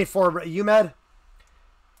 I mean for UMED.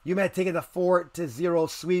 UMED taking the 4-0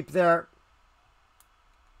 sweep there.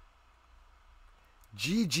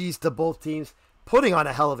 GG's to both teams. Putting on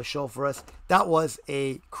a hell of a show for us. That was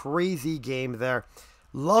a crazy game there.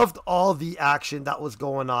 Loved all the action that was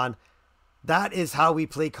going on. That is how we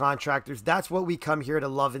play Contractors. That's what we come here to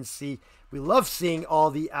love and see. We love seeing all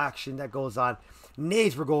the action that goes on.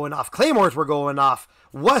 Nades were going off. Claymores were going off.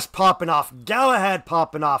 West popping off. Galahad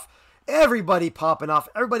popping off. Everybody popping off.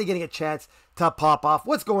 Everybody getting a chance to pop off.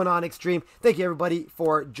 What's going on, Extreme? Thank you, everybody,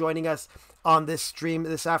 for joining us on this stream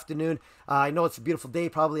this afternoon. I know it's a beautiful day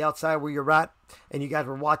probably outside where you're at, and you guys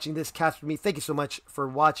were watching this cast with me. Thank you so much for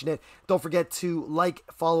watching it. Don't forget to like,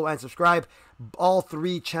 follow, and subscribe all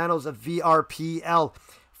 3 channels of VRPL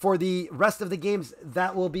for the rest of the games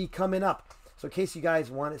that will be coming up. So in case you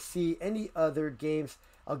guys want to see any other games,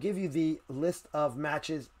 I'll give you the list of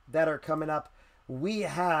matches that are coming up. We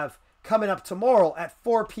have coming up tomorrow at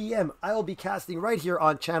 4 p.m. I will be casting right here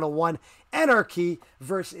on Channel 1, Anarchy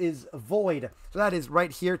versus Void. So that is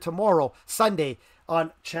right here tomorrow, Sunday,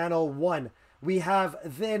 on Channel 1. We have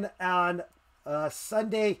then on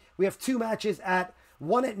Sunday, we have 2 matches at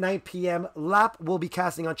 1 at 9 p.m. Lap will be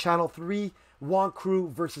casting on Channel 3, Wong Crew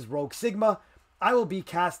versus Rogue Sigma. I will be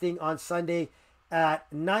casting on Sunday at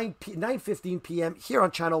 9:15 p.m. here on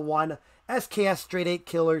Channel 1, SKS Straight 8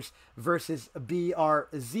 Killers versus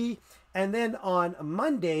BRZ. And then on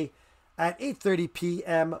Monday at 8:30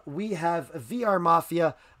 p.m. we have VR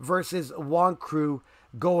Mafia versus Wong Crew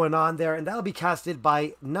going on there. And that'll be casted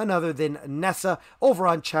by none other than Nessa over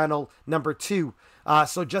on channel number 2.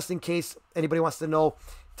 So just in case anybody wants to know,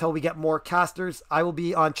 till we get more casters, I will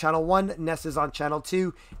be on channel 1, Ness is on channel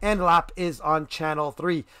 2, and Lap is on channel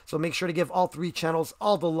 3. So make sure to give all 3 channels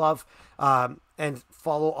all the love and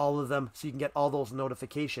follow all of them so you can get all those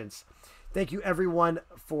notifications. Thank you everyone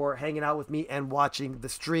for hanging out with me and watching the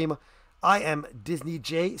stream. I am Disney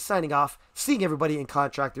J signing off, seeing everybody in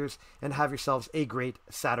Contractors, and have yourselves a great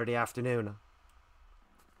Saturday afternoon.